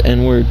biggest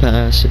N-word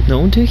pass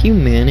known to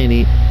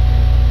humanity.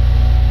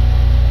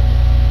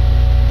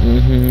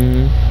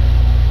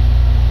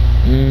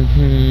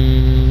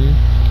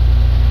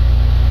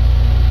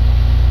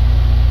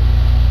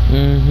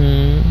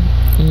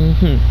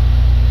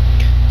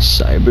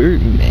 Cyber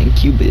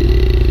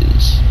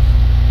Mancubus.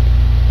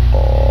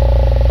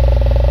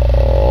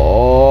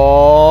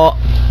 Oh.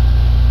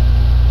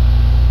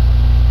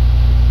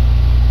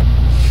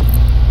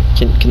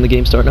 Can the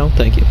game start now?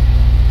 Thank you.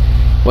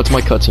 What's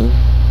my cutscene?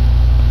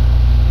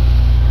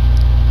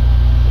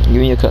 Give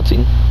me a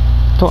cutscene.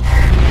 Come on.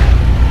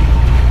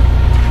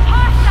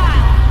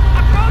 Hostile!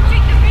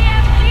 Approaching the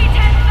BFG 10,000!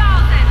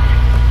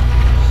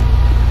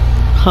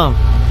 Huh.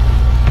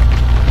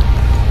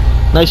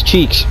 Nice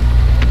cheeks.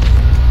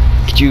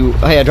 Could you...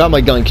 Hey, I dropped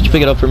my gun. Could you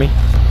pick it up for me?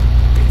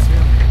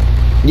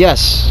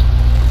 Yes.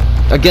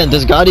 Again,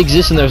 does God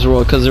exist in this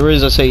world? Because there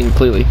is a Satan,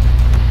 clearly.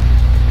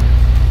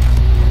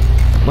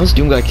 Unless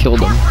Doom guy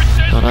killed him.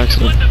 Not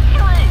accident.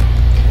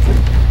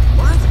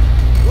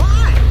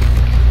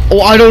 Oh,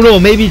 I don't know.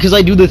 Maybe because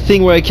I do the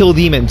thing where I kill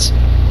demons.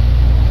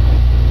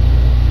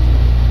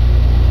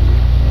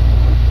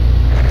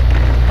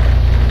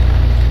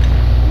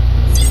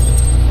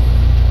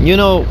 You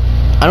know,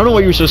 I don't know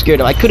what you were so scared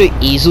of. I could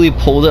have easily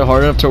pulled it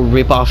hard enough to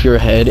rip off your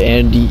head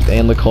and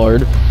the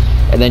card,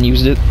 and then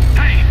used it.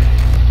 Hey,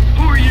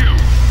 who are you?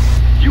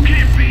 You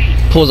can't be.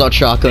 Pulls out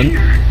shotgun.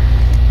 Here.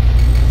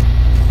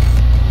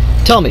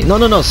 Tell me.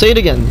 No. Say it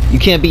again. You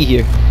can't be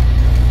here.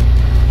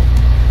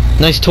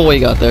 Nice toy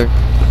you got there.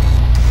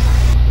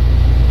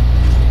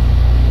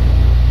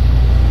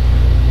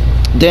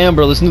 Damn,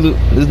 bro, this is the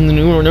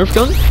new Nerf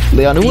gun?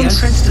 They got new ones?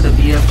 The entrance to the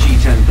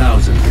BFG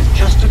 10,000 is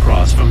just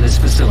across from this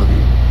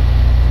facility.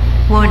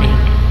 Warning,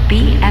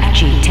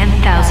 BFG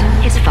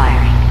 10,000 is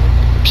firing.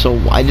 So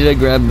why did I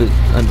grab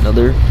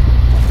another,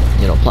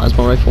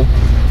 plasma rifle?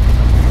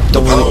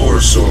 The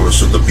power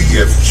source of the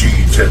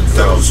BFG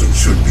 10,000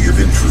 should be of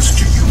interest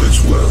to you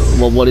as well.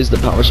 Well, what is the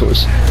power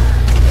source?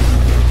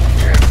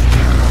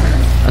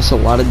 That's a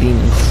lot of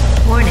demons.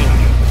 Warning,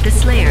 the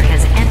Slayer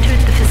has entered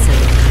the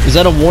facility. Is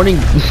that a warning?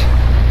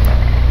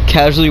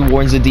 Casually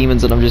warns the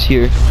demons that I'm just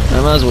here.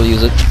 I might as well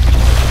use it.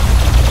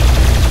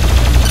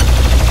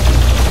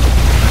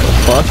 The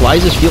fuck? Why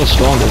does this feel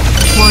stronger?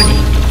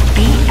 Warning,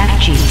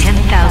 BFG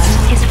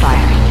 10,000 is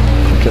firing.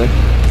 Okay.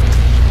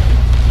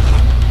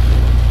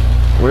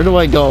 Where do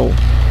I go?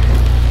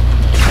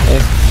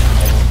 Hey.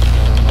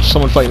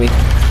 Someone fight me.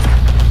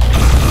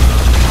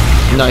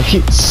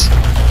 Nice.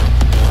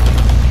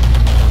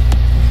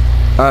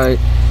 Alright.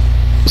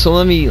 So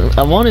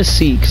I want to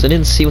see, because I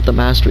didn't see what the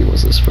mastery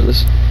was for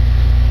this.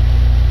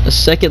 A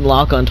second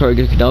lock-on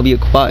target can now be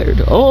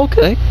acquired. Oh,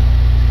 okay.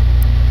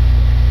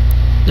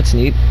 That's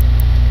neat.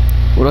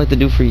 What do I have to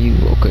do for you?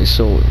 Okay,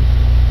 so...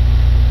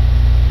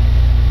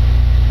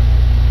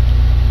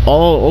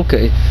 Oh,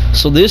 okay.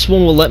 So this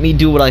one will let me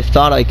do what I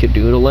thought I could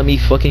do. It'll let me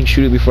fucking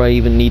shoot it before I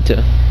even need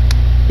to,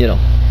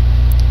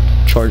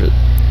 charge it.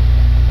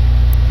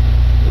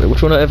 Wait,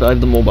 which one do I have? I have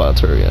the mobile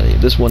turret. Yeah,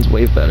 this one's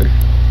way better.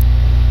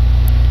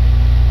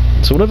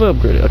 So what have I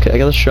upgraded? Okay, I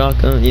got a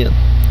shotgun, yeah.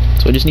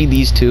 So I just need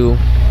these two.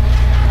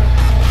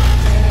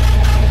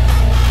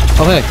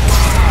 Okay.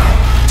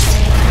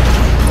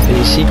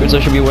 Any secrets I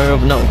should be aware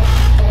of? No.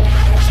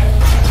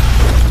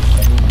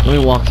 Let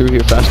me walk through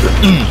here faster.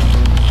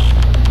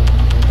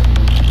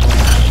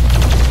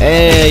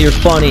 Hey, you're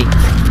funny.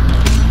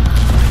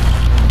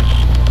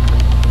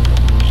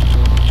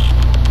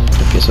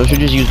 Okay, so I should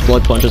just use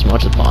Blood Punch as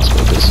much as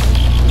possible, because...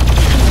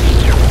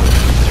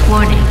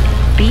 Warning,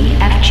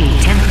 BFG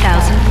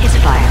 10,000 is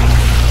firing.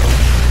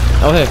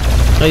 Oh, hey.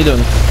 How you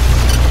doing?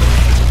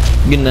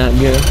 Good night,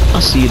 girl.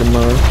 I'll see you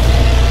tomorrow.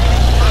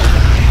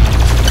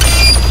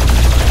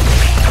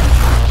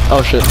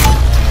 Oh, shit.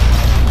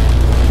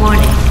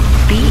 Warning,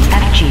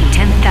 BFG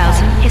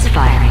 10,000 is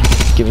firing.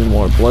 Give me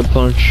more Blood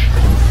Punch.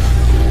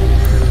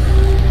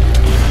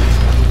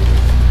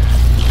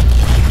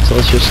 So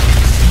let's just...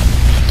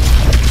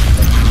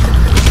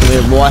 Come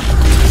here, boy.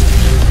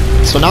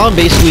 So now I'm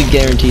basically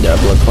guaranteed to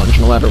have Blood Punch,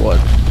 no matter what.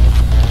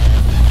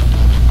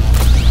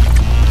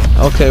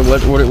 Okay,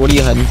 what are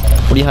you hiding?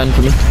 What are you hiding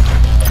from me?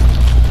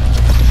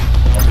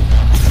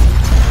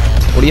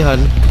 What are you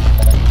hiding?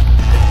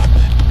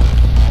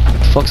 What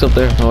the fuck's up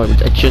there? Oh,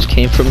 I just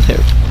came from there.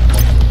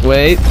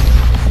 Wait.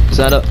 Is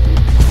that a...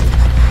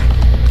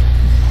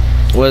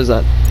 What is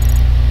that?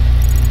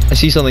 I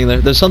see something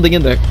there. There's something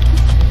in there.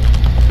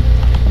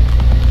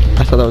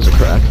 I thought that was a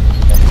crack.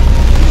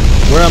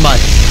 Where am I?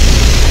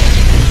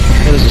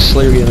 Hey, there's a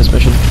Slayer in this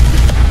mission.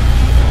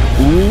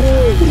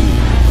 Ooh.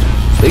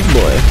 Big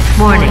boy.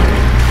 Warning.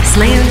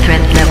 Slayer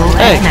threat level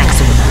at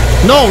maximum.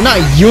 No, not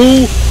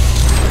you!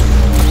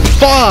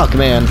 Fuck,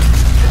 man.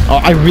 Oh,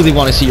 I really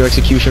want to see your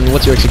execution.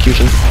 What's your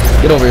execution?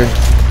 Get over here.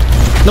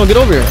 No, get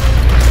over here.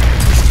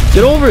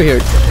 Get over here.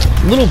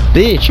 Little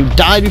bitch, you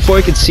died before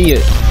I could see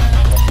it.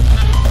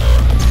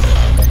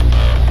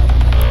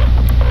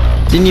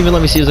 Didn't even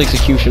let me see his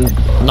execution.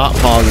 Not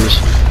poggers.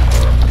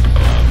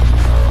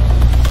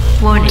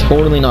 Warning.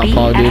 Totally not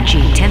pog, dude.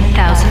 BFG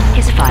 10,000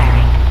 is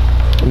firing.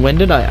 When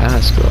did I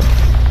ask, though?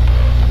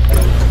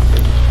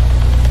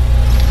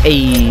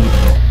 Hey.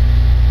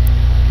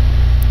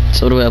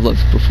 So what do I have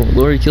left before?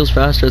 Lori kills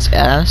faster, it's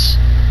ass.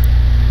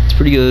 It's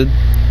pretty good.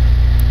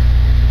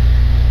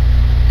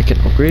 I can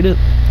upgrade it?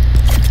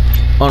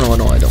 Oh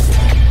no, I don't.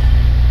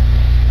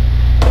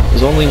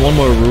 There's only one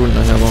more rune and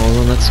I have all of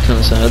them, that's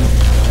kinda sad.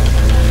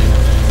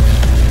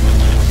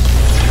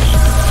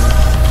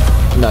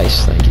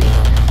 Nice, thank you.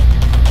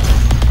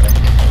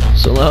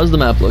 So how's the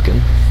map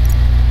looking?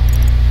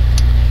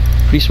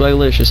 Pretty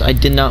swagalicious. I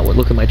did not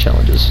look at my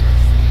challenges.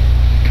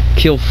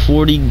 Kill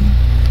 40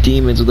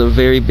 demons with a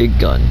very big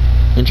gun.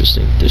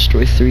 Interesting.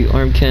 Destroy 3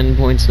 arm cannon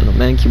points and a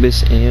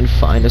mancubus and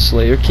find a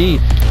Slayer key.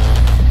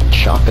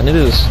 Shotgun it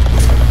is.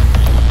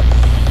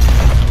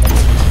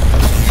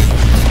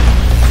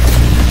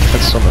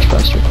 That's so much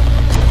faster.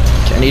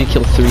 Okay, I need to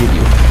kill 3 of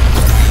you.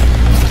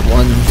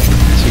 1,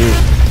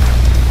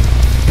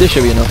 2. This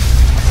should be enough.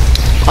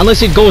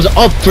 Unless it goes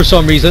up for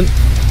some reason.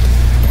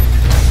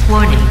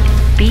 Warning.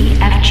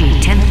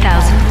 BFG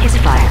 10,000 is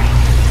firing.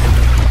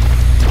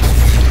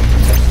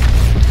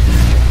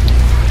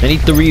 I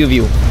need 3 of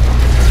you.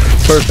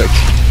 Perfect.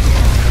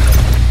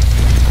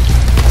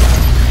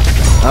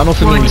 I don't know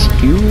if it means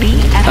you.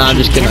 Nah, I'm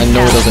just kidding. I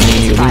know it doesn't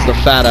mean you. It means the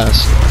fat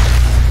ass.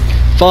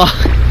 Fuck.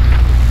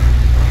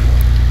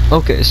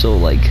 Okay, so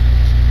like,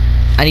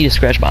 I need to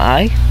scratch my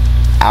eye.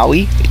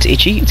 Owie. It's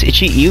itchy. It's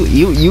itchy. Ew.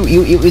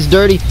 It's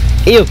dirty.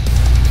 Ew.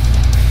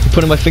 I'm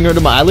putting my finger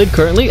under my eyelid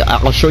currently.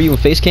 I'll show you a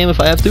face cam if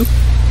I have to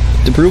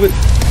prove it.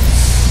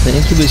 The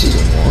Incubus is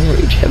a long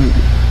range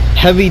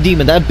heavy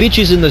demon. That bitch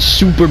is in the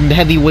super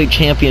heavyweight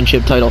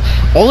championship title.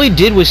 All he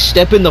did was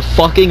step in the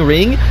fucking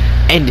ring,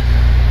 and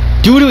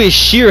due to his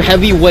sheer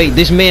heavyweight,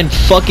 this man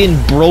fucking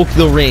broke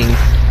the ring.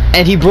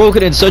 And he broke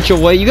it in such a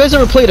way. You guys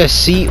ever played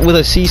with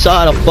a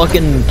seesaw at a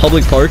fucking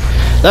public park?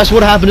 That's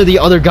what happened to the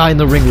other guy in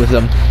the ring with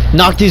him.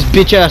 Knocked his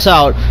bitch ass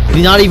out.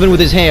 Not even with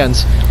his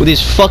hands. With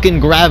his fucking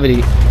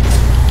gravity.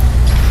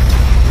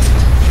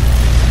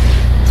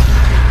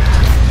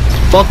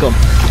 Fuck him.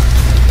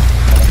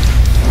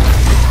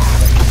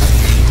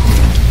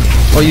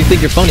 Oh, you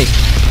think you're funny?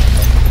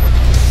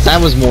 That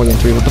was more than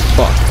 3. What the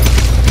fuck?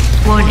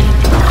 Warning.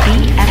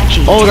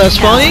 BFG. Oh, that's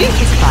funny?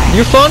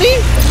 You're funny?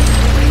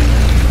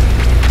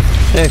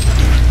 Hey.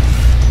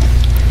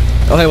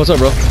 Oh, hey, what's up,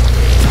 bro?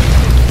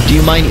 Do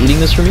you mind eating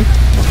this for me?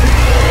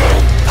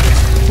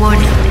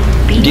 Warning.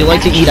 Do you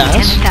like to eat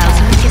ass?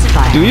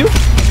 Do you?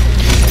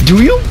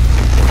 Do you?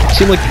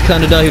 Seem like the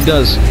kind of guy who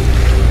does.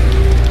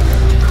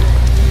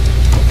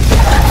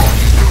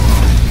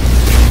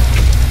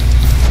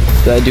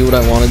 Did I do what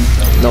I wanted?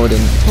 No, I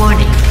didn't.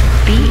 Warning.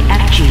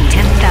 BFG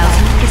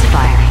 10,000 is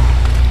firing.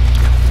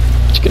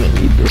 Just gonna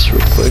need this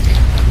real quick.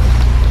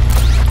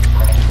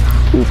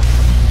 Ooh.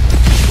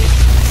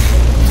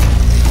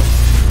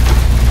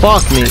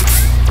 Fuck me.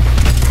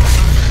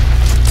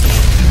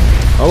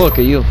 Oh, look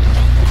at you.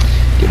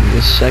 Give me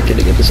a second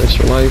to get this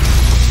extra life.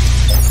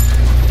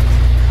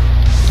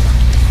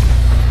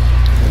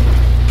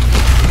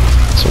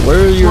 So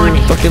where are your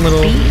fucking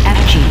little...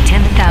 BFG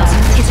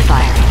 10,000 is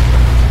firing.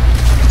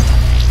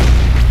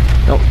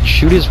 No,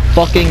 shoot his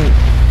fucking...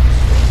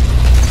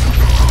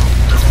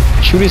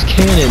 Shoot his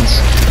cannons.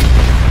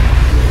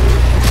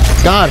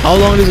 God, how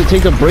long does it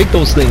take to break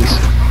those things?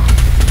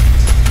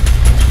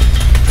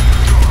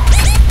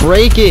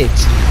 Break it!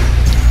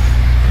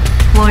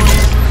 Warning.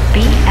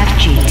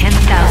 BFG 10,000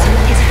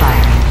 is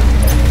firing.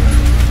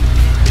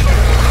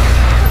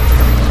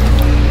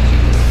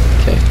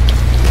 Okay.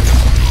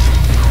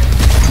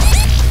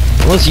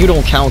 Unless you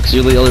don't count because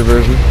you're the other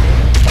version.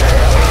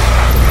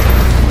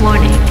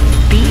 Warning.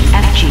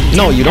 BFG 10,000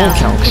 No, you don't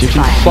count because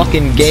you're too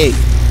fucking gay.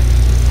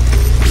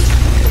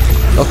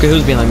 Okay,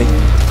 who's behind me?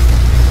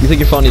 You think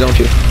you're funny, don't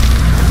you?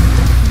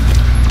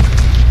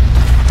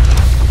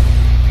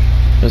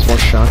 There's one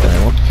shotgun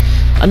ammo.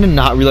 I did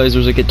not realize there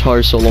was a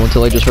guitar solo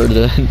until I just heard it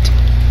end.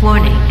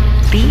 Warning.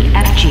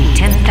 BFG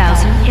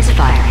 10,000 is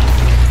firing.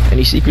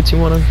 Any secrets you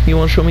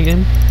wanna show me,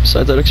 game?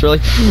 Besides that extra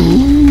life?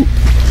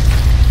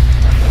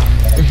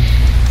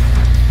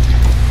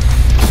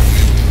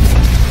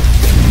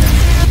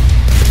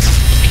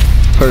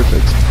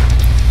 Perfect.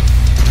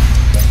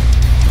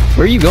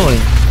 Where are you going?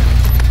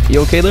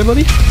 You okay there,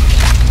 buddy?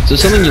 Is there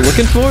something you're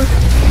looking for?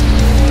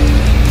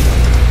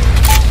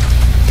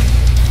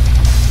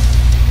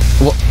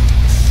 What?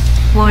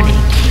 Warning.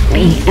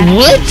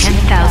 What?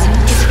 10,000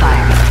 is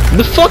firing.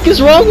 The fuck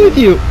is wrong with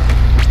you?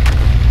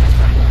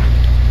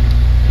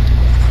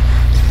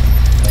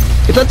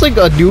 If that's like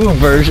a new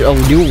version, a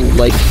new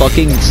like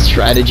fucking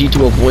strategy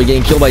to avoid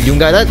getting killed by Doom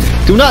Guy, that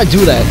do not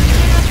do that.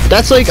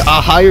 That's like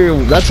a higher.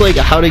 That's like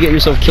how to get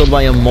yourself killed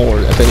by him more,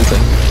 if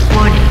anything.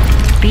 Warning.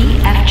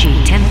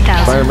 BFG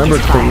 10,000. If I remember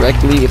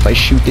correctly, if I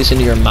shoot this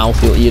into your mouth,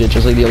 you'll eat it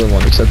just like the other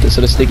one, except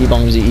instead of sticky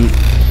bombs, you eat.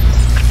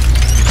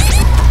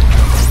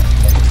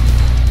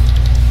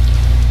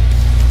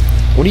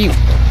 What do you?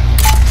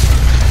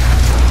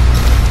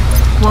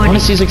 Warning. I want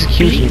to see his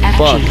execution. BFG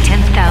Fuck.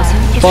 10,000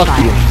 is Fuck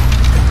firing. you.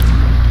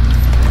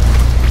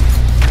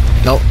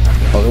 Nope.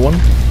 Other one?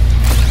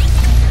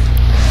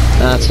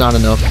 That's not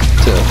enough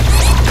to...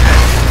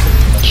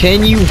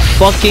 Can you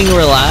fucking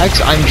relax?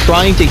 I'm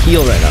trying to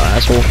heal right now,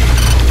 asshole.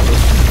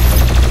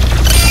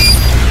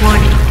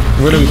 Warning.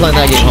 We're gonna be playing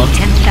that game, huh?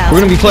 We're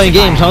gonna be playing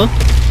games, huh?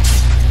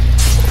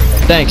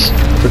 Thanks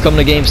for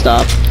coming to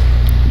GameStop.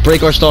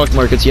 Break our stock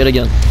markets yet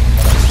again.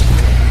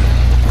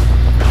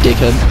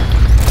 Dickhead.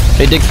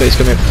 Hey, Dickface,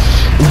 come here.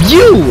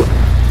 You!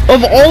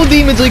 Of all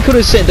demons they could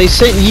have sent, they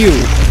sent you.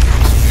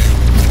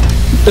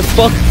 The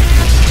fuck?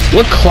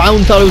 What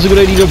clown thought it was a good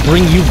idea to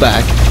bring you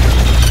back?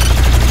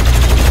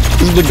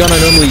 This is the gun I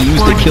normally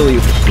use to kill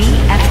you.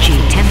 BFG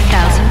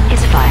 10,000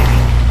 is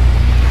firing.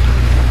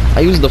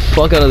 I use the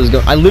fuck out of this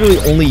gun. I literally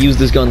only use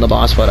this gun in the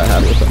boss fight I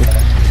had with him.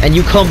 And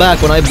you come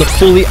back when I have the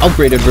fully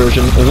upgraded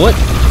version.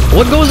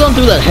 What goes on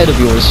through that head of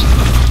yours?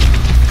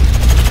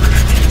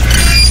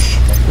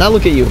 Now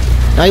look at you.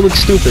 Now you look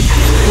stupid.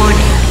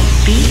 Warning.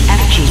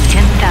 BFG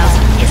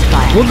 10,000 is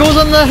firing. What goes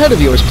on in that head of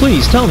yours?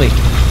 Please tell me.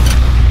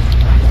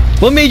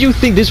 What made you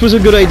think this was a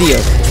good idea?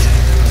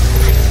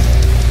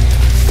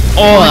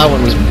 Oh,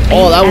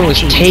 that one was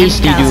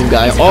tasty, Doom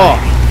Guy. Oh,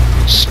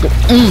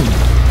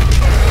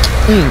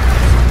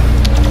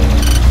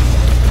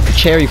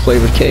 cherry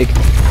flavored cake.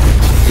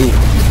 Ooh.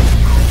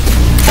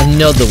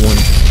 Another one.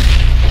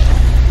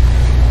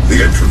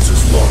 The entrance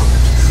is locked.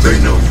 They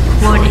know you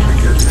were Warning. trying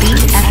to get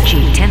in.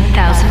 BFG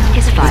 10,000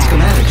 is The firing.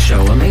 schematics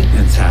show a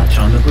maintenance hatch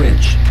on the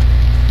bridge.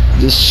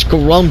 This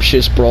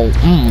scrumptious, bro.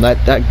 That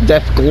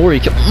Death Glory.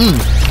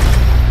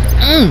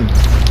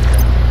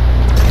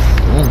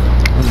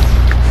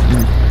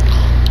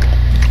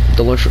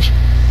 Delicious.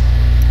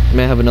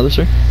 May I have another,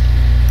 sir?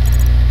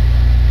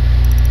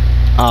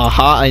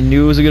 Aha, I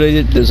knew it was a good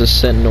idea. There's a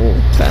Sentinel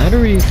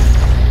battery.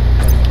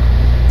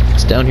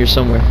 It's down here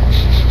somewhere.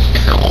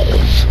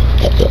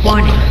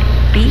 Warning.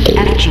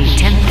 BFG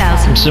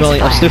 10,000 is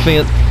firing. I'm sniffing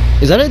it.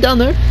 Is that it down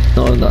there?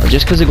 No, no.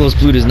 Just because it goes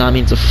blue does not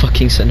mean it's a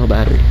fucking Sentinel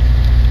battery.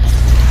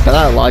 By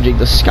that logic,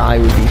 the sky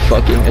would be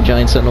fucking a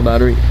giant Sentinel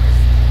battery.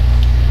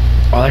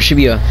 Oh, that should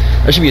be a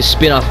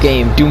spin-off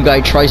game. Doom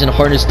Guy tries and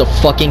harness the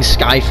fucking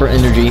sky for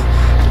energy.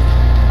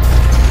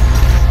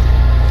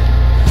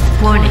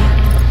 Warning.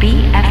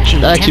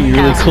 BFG That'd actually be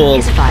really 10,000 cool.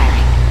 is firing.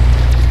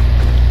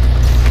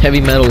 Heavy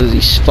Metal is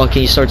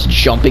he starts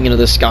jumping into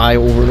the sky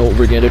over and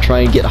over again to try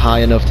and get high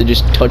enough to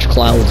just touch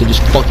clouds and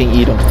just fucking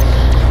eat them.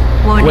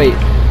 Warning. Wait.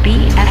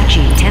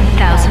 BFG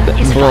 10,000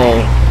 is Bro.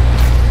 firing.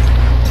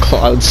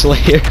 Cloud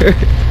Slayer.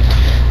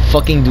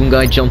 Fucking Doom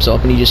Guy jumps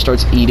up and he just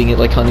starts eating it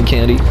like honey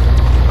candy.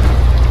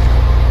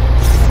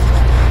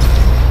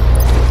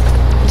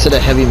 Instead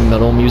of heavy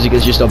metal music,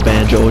 it's just a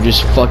banjo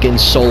just fucking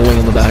soloing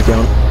in the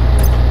background.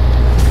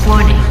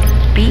 Warning.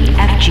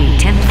 BFG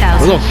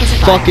 10,000 Where the is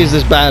fuck firing. is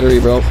this battery,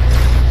 bro?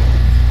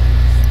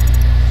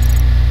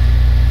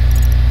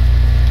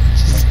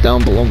 It's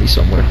down below me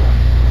somewhere.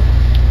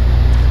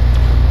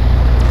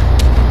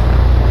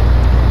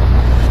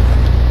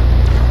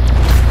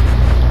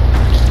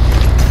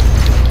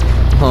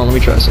 Hold on, let me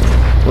try something.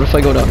 What if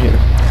I go down here?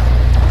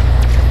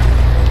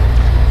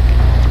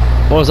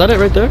 Oh, is that it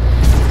right there?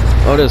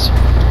 Oh, it is.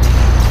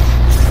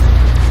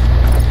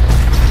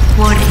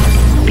 Warning.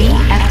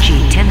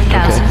 BFG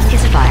 10,000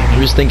 is firing.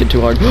 I'm just thinking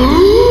too hard.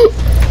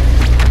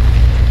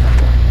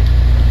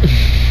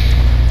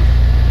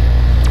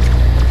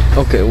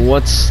 Okay,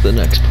 what's the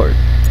next part?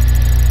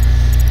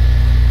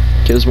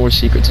 Okay, there's more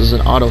secrets. There's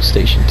an auto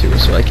station too,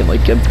 so I can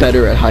like get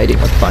better at hiding,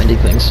 like finding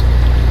things.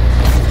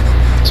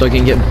 So I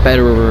can get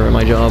better at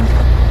my job.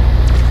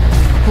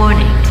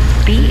 Warning.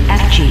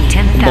 BFG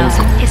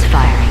 10,000 is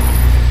firing.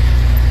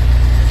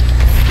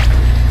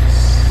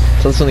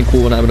 So that's something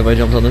cool would happen if I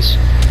jumped on this.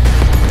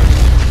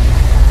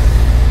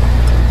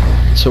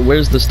 So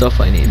where's the stuff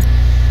I need?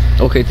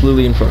 Okay, it's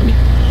literally in front of me.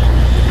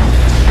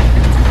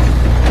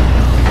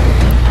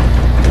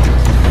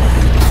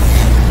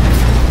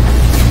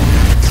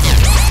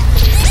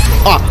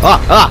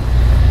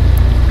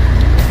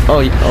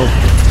 Oh.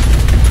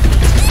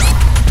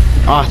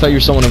 I thought you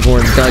were someone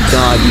important.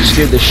 God, you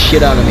scared the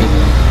shit out of me.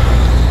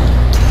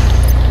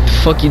 The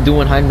fuck you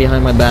doing hiding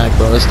behind my back,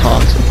 bro? That's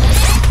toxic.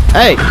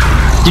 Hey,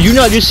 did you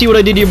not just see what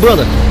I did to your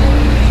brother?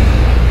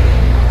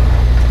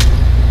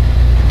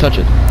 touch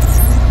it.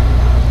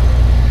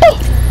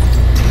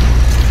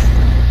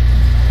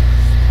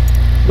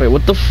 Wait,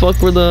 what the fuck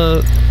were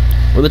the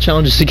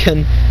challenges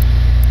again?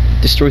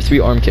 Destroy 3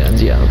 arm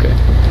cannons. Yeah, okay.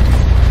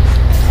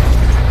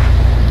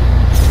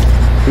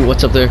 Ooh,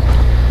 what's up there?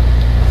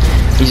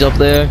 He's up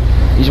there.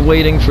 He's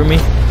waiting for me.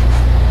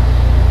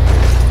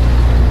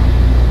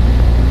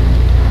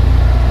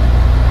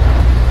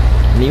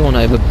 Me when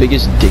I have the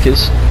biggest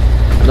dickus?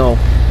 No.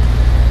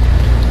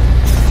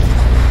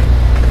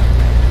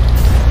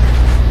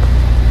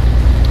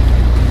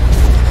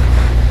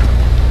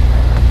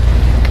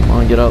 Come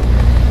on, get up.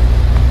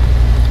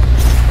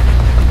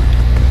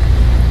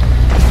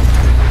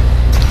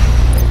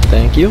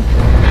 Thank you.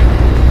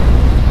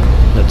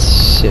 That's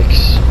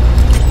 6.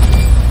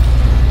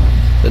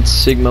 That's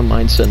Sigma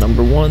mindset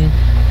number 1.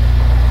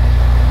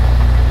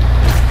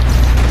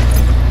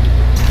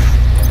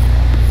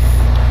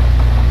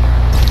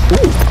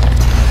 Ooh.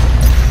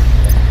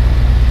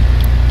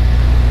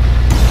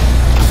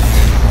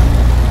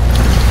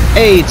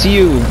 Hey, it's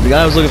you, the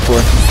guy I was looking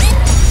for.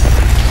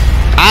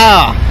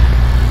 Ah!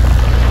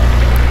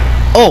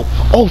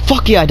 Oh,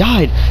 fuck yeah, I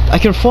died. I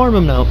can farm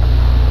him now.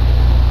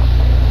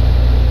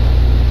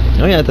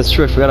 Oh yeah, that's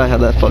true. I forgot I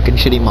had that fucking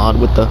shitty mod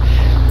with the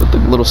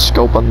little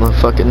scope on the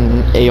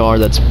fucking AR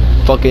that's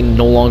fucking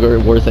no longer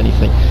worth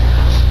anything.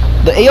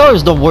 The AR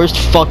is the worst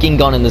fucking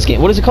gun in this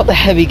game. What is it called? The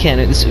heavy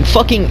cannon.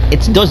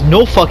 It does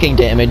no fucking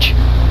damage.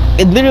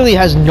 It literally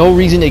has no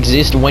reason to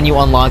exist when you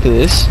unlock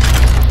this.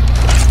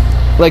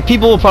 Like,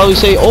 people will probably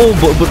say, oh,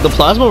 but the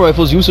plasma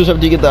rifles useless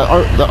after you get the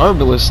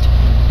arbalist.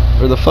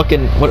 Or the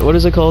fucking, what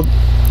is it called?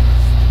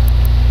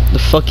 The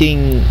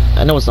fucking,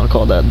 I know it's not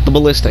called that. The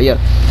ballista, yeah.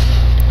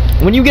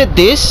 When you get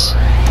this,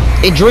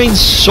 it drains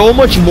so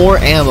much more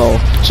ammo.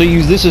 So you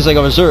use this as like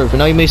a reserve. And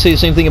now you may say the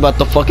same thing about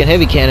the fucking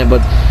heavy cannon,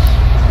 but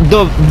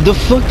the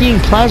fucking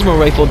plasma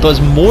rifle does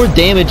more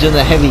damage than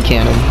the heavy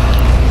cannon.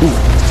 Ooh.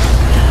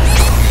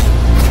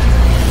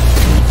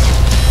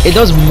 It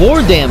does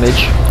more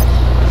damage.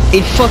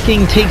 It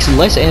fucking takes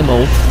less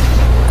ammo.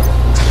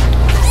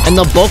 And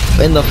the buff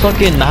and the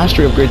fucking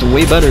mastery upgrade's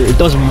way better. It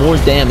does more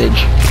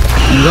damage.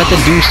 You have to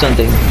do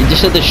something. You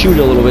just have to shoot it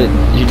a little bit.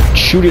 You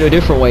shoot it a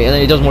different way, and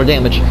then it does more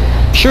damage.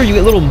 Sure, you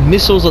get little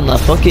missiles on the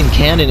fucking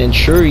cannon, and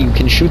sure, you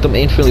can shoot them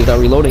infinitely without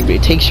reloading, but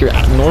it takes your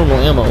normal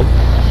ammo,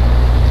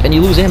 and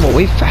you lose ammo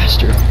way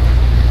faster.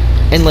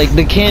 And like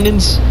the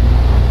cannons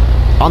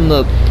on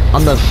the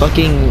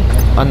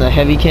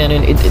heavy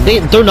cannon,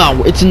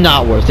 it's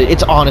not worth it.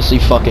 It's honestly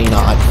fucking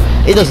not.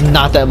 It does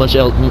not that much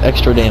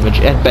extra damage.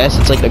 At best,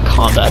 it's like the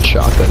combat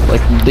shotgun,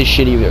 like this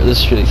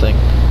shitty thing.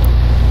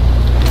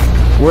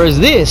 Whereas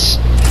this,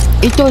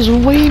 it does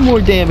way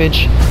more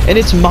damage, and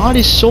its mod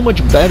is so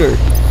much better.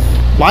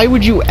 Why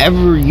would you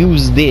ever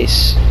use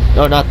this?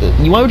 No, not this.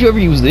 Why would you ever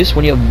use this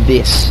when you have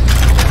this?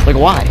 Like,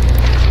 why?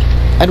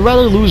 I'd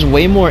rather lose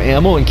way more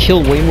ammo and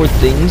kill way more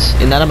things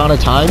in that amount of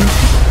time.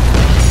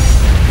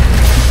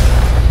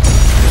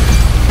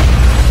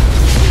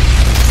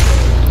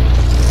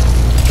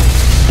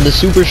 The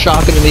super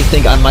shotgun made me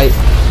think I might.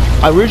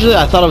 Originally,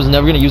 I thought I was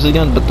never going to use it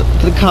again, but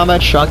the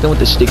combat shotgun with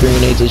the sticker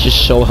grenades is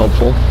just so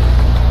helpful.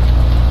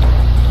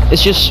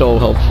 It's just so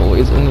helpful.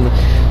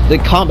 The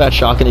combat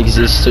shotgun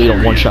exists so you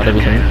don't one-shot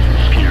everything.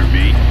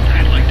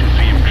 I'd like to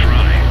see him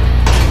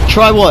try.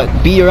 Try what?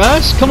 Beat your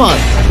ass? Come on,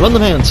 run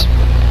them hands.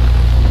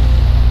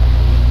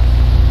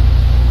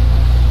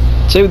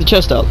 Stay with the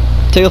chest out.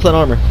 Take off that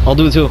armor. I'll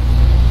do it too.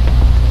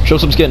 Show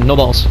some skin, no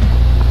balls.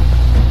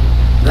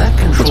 That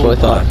control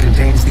pod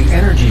contains the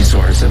energy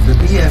source of the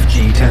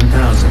BFG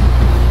 10,000.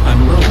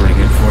 I'm lowering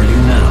it for you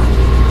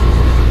now.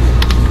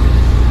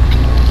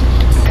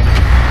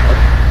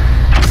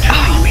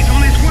 He's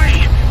on his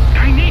way.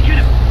 I need you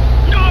to...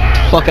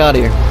 Fuck out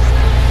of here.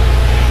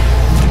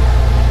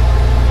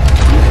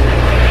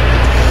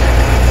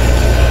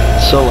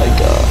 So like,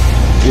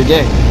 you're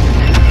gay.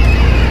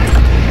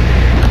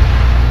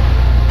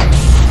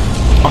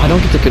 Oh, I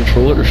don't get to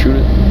control it or shoot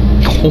it.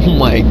 Oh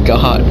my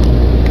god.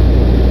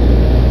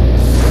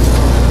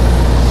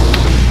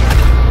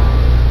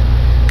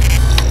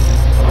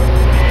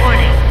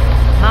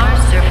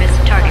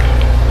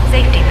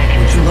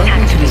 Would you like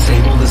me to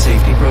disable the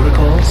safety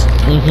protocols?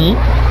 Mm-hmm.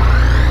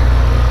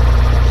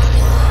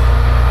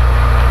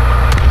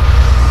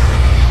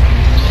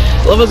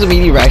 I love as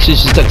immediate reaction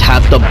is just to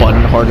tap the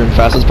button harder and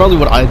fast. That's probably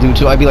what I do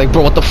too. I'd be like,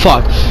 bro, what the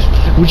fuck?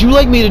 Would you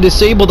like me to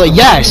disable the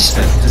yes?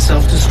 To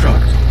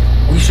self-destruct.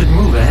 We should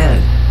move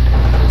ahead.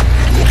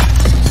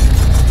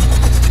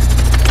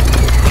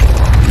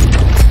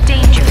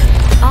 Danger.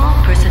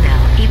 All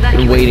personnel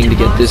evacuate. We're waiting to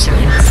get this thing.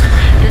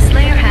 The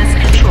Slayer has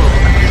control of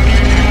the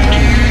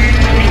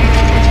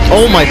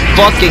Oh my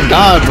fucking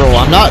god, bro.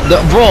 I'm not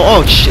bro,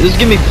 oh shit, this is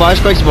giving me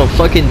flashbacks of a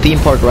fucking theme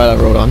park ride I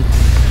rode on.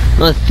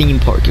 Not a theme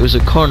park, it was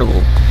a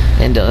carnival.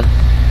 And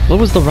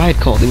what was the ride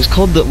called? It was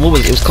called the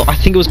I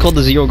think it was called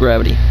the Zero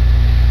Gravity.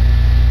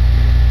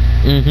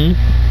 Mm-hmm.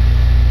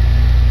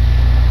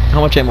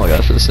 How much ammo I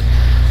got for this thing?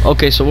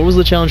 Okay, so what was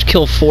the challenge?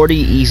 Kill 40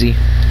 easy.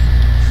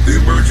 The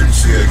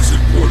emergency exit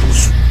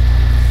portals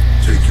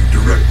take you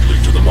directly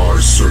to the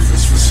Mars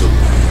surface facility.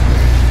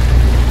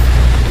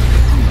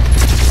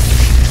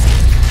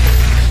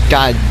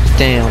 God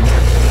damn.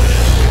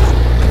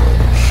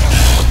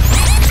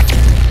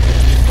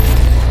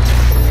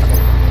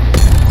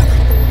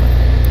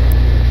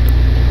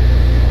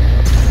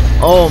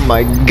 Oh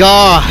my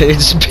god,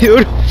 it's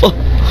beautiful.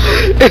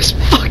 It's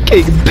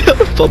fucking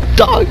beautiful,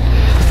 dog.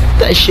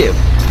 That shit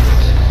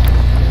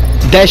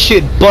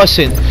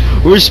bussin'.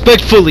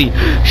 Respectfully.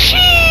 Sheesh.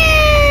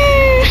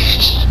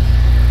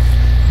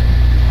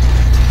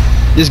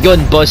 This gun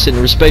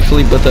bussin'.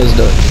 Respectfully,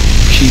 Bethesda.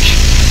 Sheesh.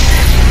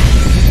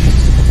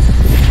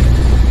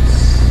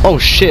 Oh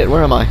shit,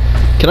 where am I?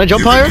 Can I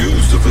jump higher? You can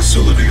use the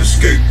facility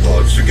escape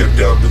pods to get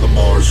down to the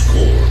Mars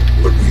core,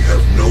 but we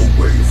have no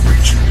way of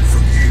reaching it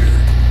from here.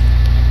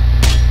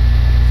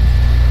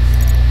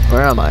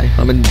 Where am I?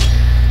 I'm in...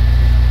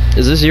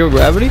 Is this zero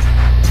gravity?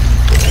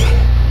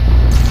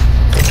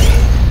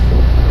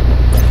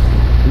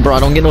 Bro, I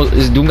don't get no...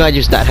 Is Doomguy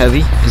just that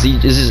heavy? Is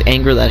his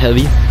anger that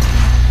heavy?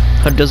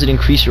 How does it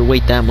increase your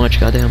weight that much?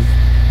 Goddamn.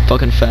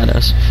 Fucking fat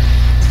ass.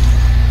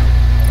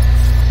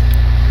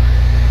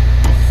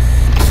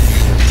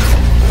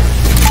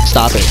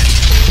 Stop it.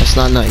 That's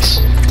not nice.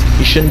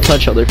 You shouldn't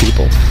touch other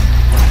people.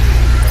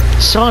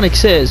 Sonic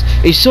says,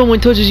 if someone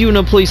touches you in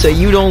a place that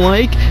you don't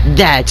like,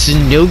 that's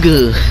no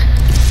good.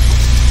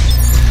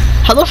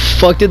 How the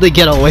fuck did they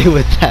get away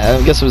with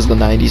that? I guess it was the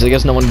 90s. I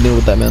guess no one knew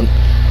what that meant.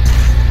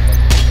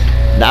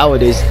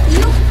 Nowadays.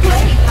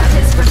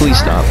 Please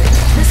stop.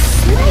 The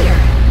Slayer.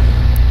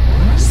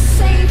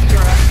 Savior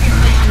of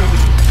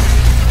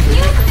humanity.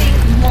 You think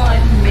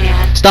one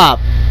man... Stop.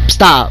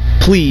 Stop.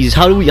 Please.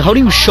 How do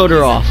you shut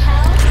her off?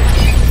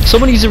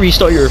 Someone needs to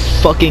restart your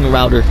fucking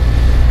router.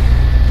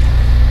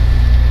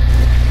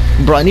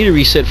 Bro, I need to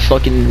reset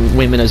fucking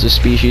women as a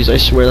species. I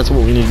swear that's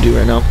what we need to do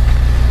right now.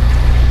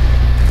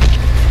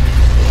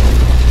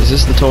 Is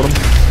this the totem?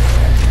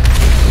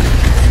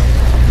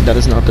 That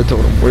is not the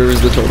totem. Where is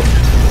the totem?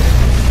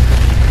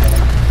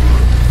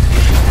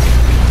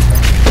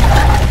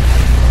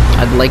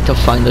 I'd like to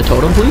find the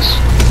totem, please.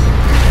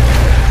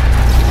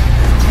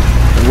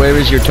 Where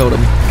is your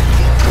totem?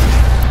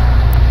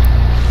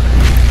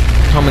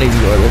 How many of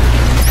you are there?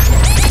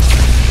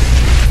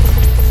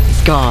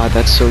 God,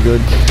 that's so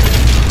good.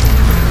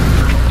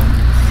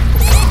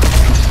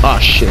 Oh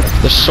shit,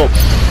 there's so...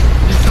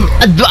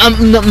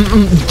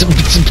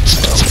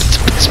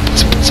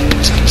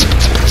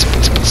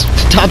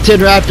 Top 10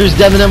 Raptors,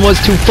 Devin M was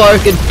too far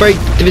and break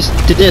to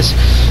this.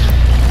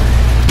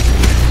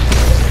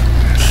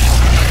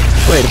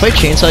 Wait, if I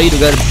chainsaw you,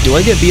 do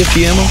I get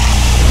BFG ammo?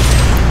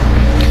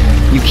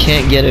 You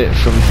can't get it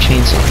from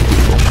chainsawing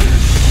people.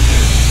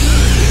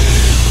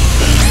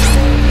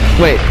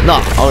 Wait, no,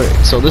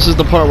 alright, so this is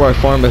the part where I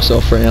farm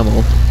myself for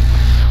ammo.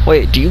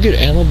 Wait, do you get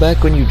ammo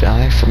back when you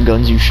die from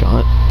guns you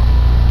shot?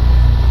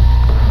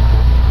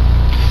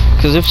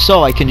 Because if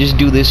so, I can just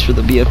do this for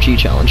the BFG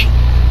challenge.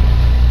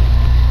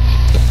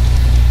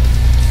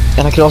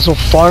 And I can also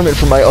farm it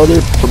for my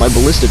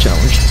ballista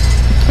challenge.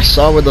 I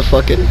saw where the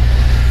fucking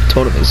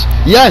totem is.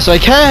 Yes, I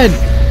can!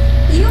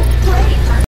 You play